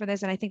asking for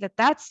this, and I think that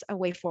that's a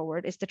way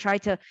forward, is to try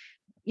to,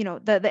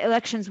 the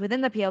elections within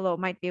the PLO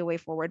might be a way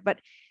forward, but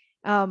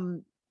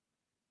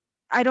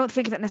I don't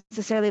think that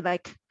necessarily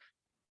like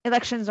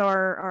elections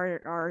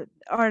are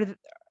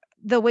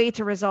the way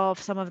to resolve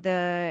some of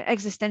the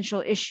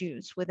existential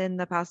issues within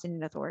the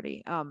Palestinian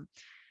Authority. And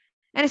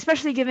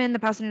especially given the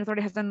Palestinian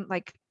Authority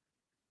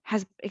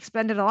has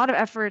expended a lot of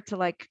effort to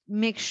like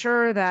make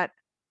sure that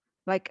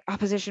like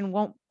opposition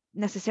won't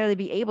necessarily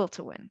be able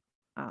to win.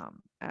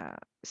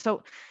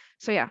 So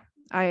yeah,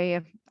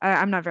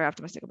 I'm not very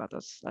optimistic about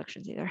those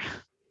elections either.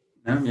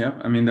 Yeah.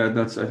 I mean I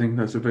think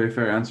that's a very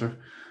fair answer.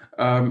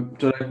 So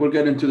like we'll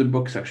get into the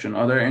book section.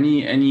 Are there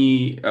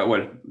any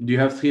well, do you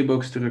have 3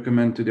 books to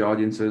recommend to the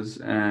audiences?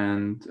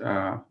 And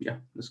yeah,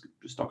 let's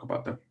just talk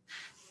about them.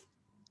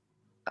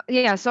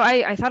 Yeah, so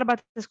I thought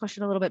about this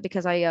question a little bit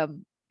because I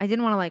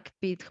didn't want to like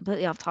be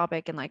completely off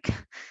topic and like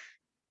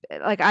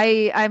like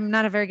I'm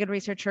not a very good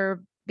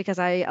researcher because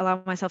I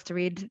allow myself to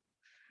read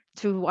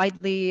too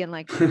widely and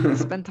like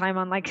spend time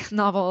on like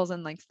novels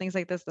and like things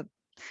like this that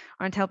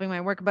aren't helping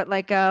my work. But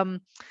like I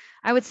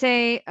would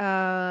say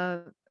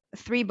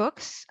 3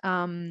 books.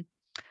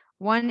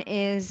 One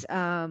is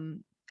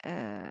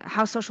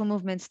How Social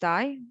Movements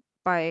Die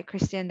by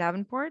Christian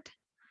Davenport.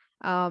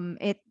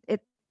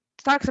 It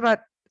talks about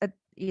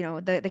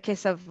the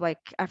case of like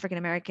African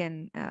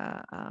American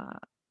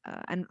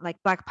and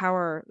like Black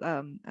Power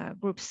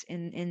groups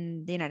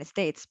in the United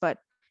States, but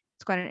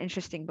it's quite an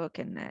interesting book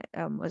and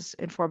was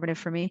informative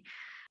for me.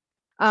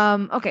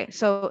 Okay,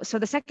 so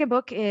the second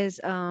book is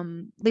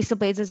Lisa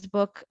Blaydes'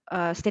 book,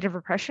 State of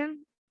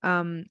Repression,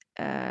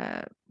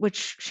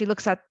 which she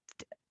looks at,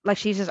 like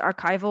she uses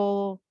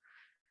archival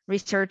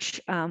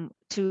research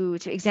to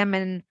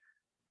examine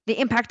the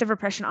impact of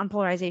repression on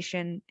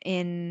polarization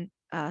in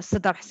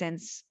Saddam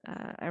Hussein's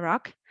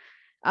Iraq.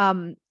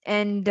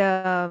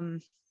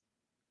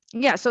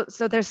 Yeah,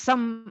 so there's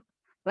some,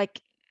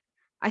 like,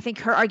 I think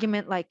her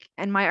argument like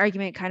and my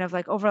argument kind of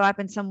like overlap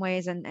in some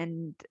ways,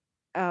 and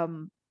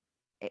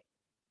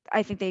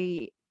I think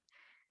they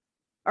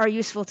are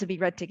useful to be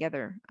read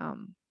together,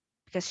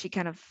 because she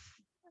kind of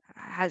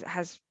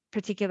has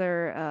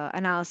particular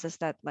analysis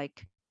that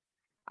like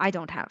I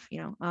don't have,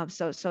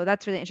 so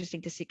that's really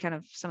interesting to see kind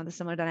of some of the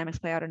similar dynamics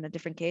play out in a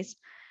different case.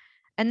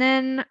 And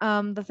then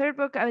the third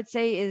book I would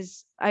say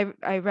is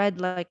I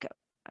read like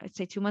I'd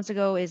say 2 months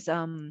ago is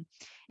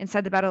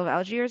Inside the Battle of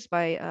Algiers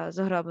by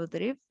Zohra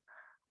Drif.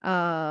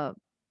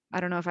 I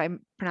don't know if I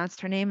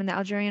pronounced her name in the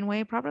Algerian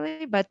way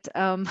properly, but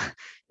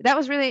that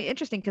was really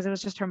interesting because it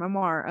was just her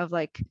memoir of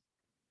like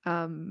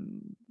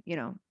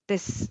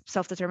this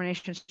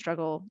self-determination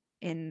struggle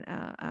in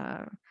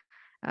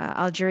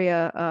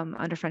Algeria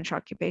under French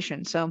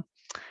occupation. So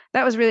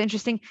that was really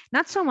interesting.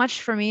 Not so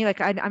much for me,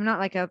 like I'm not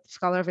like a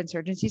scholar of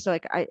insurgency, so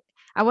like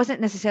I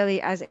wasn't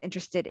necessarily as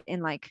interested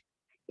in like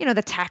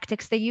the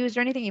tactics they used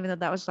or anything, even though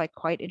that was like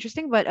quite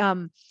interesting. But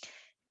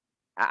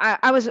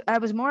I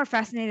was more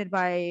fascinated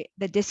by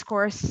the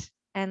discourse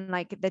and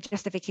like the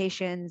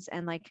justifications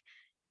and like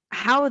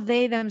how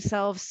they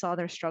themselves saw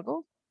their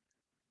struggle.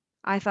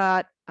 I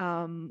thought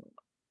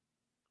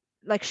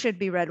like should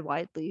be read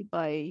widely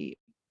by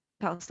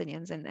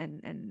Palestinians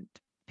and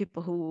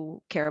people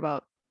who care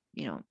about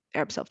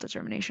Arab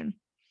self-determination.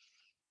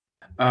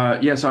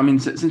 Yeah, so I mean,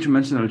 since you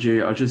mentioned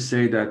Algeria, I'll just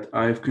say that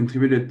I've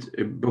contributed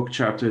a book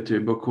chapter to a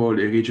book called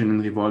A Region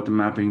in Revolt,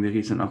 mapping the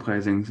recent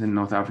uprisings in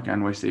North Africa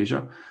and West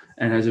Asia,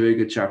 and has a very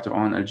good chapter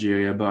on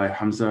Algeria by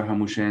Hamza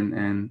Hamouchen,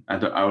 and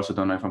I also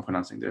don't know if I'm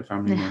pronouncing their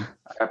family name.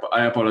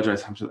 I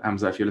apologize,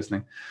 Hamza, if you're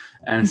listening,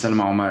 and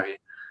Salma Omari.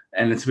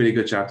 And it's a really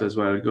good chapter as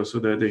well. It goes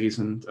through the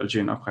recent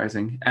Algerian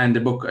uprising. And the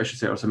book, I should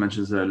say, also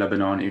mentions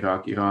Lebanon,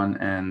 Iraq, Iran,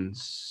 and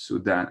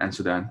Sudan,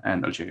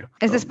 and Algeria.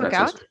 Is this book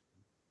out?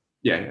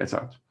 Yeah, it's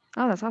out.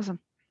 Oh, that's awesome.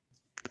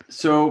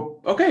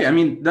 So, okay. I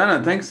mean,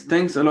 Dana,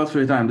 thanks a lot for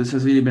your time. This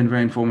has really been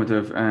very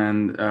informative.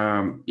 And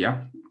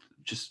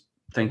just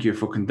thank you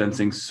for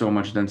condensing so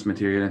much dense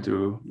material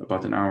into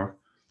about an hour.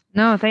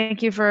 No,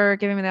 thank you for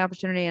giving me the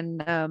opportunity.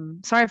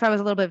 And sorry if I was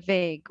a little bit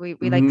vague. We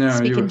like to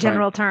speak in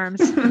general terms.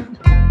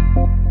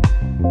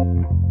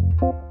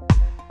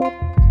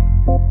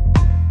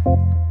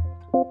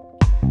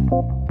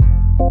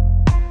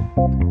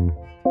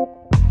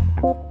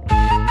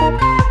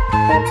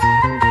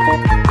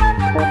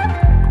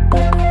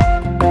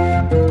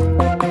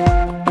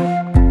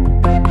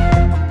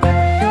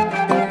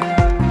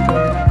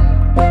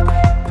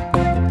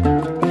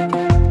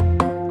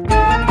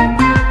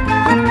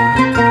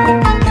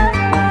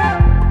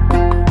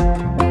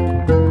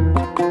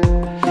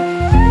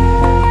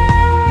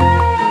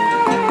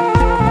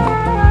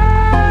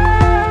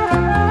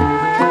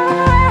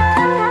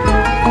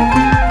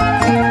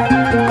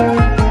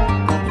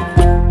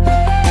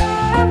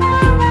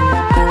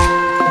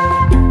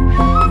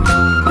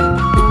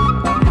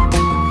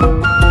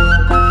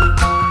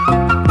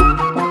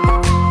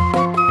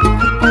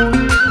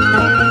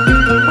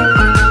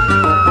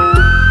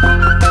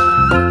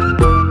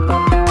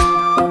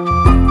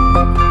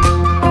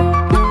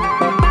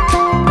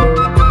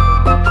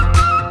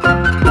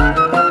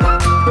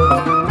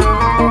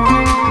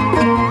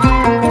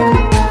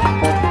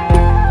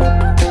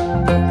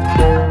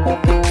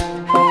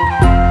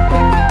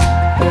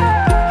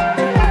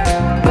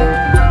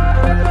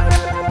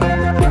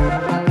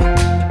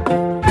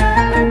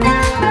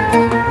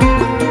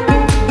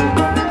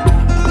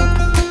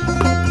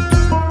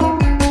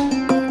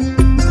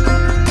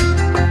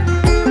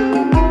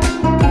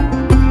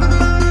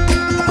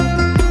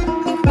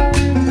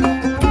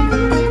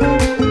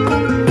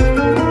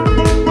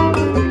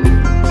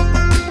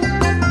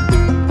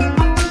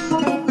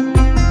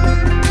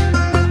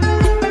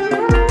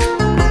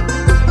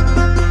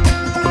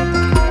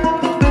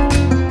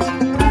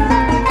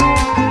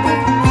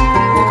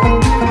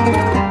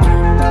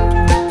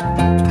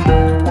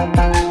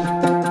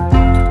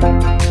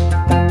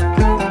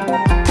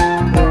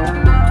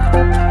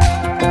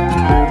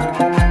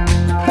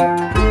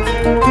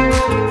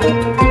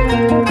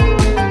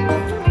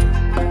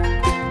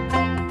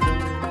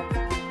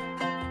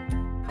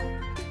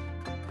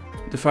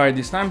 The Fire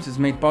These Times is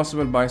made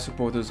possible by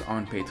supporters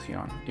on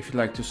Patreon. If you'd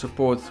like to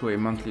support through a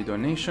monthly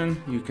donation,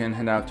 you can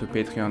head out to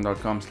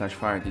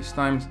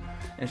patreon.com/firethesetimes.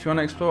 And if you want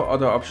to explore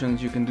other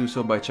options, you can do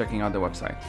so by checking out the website.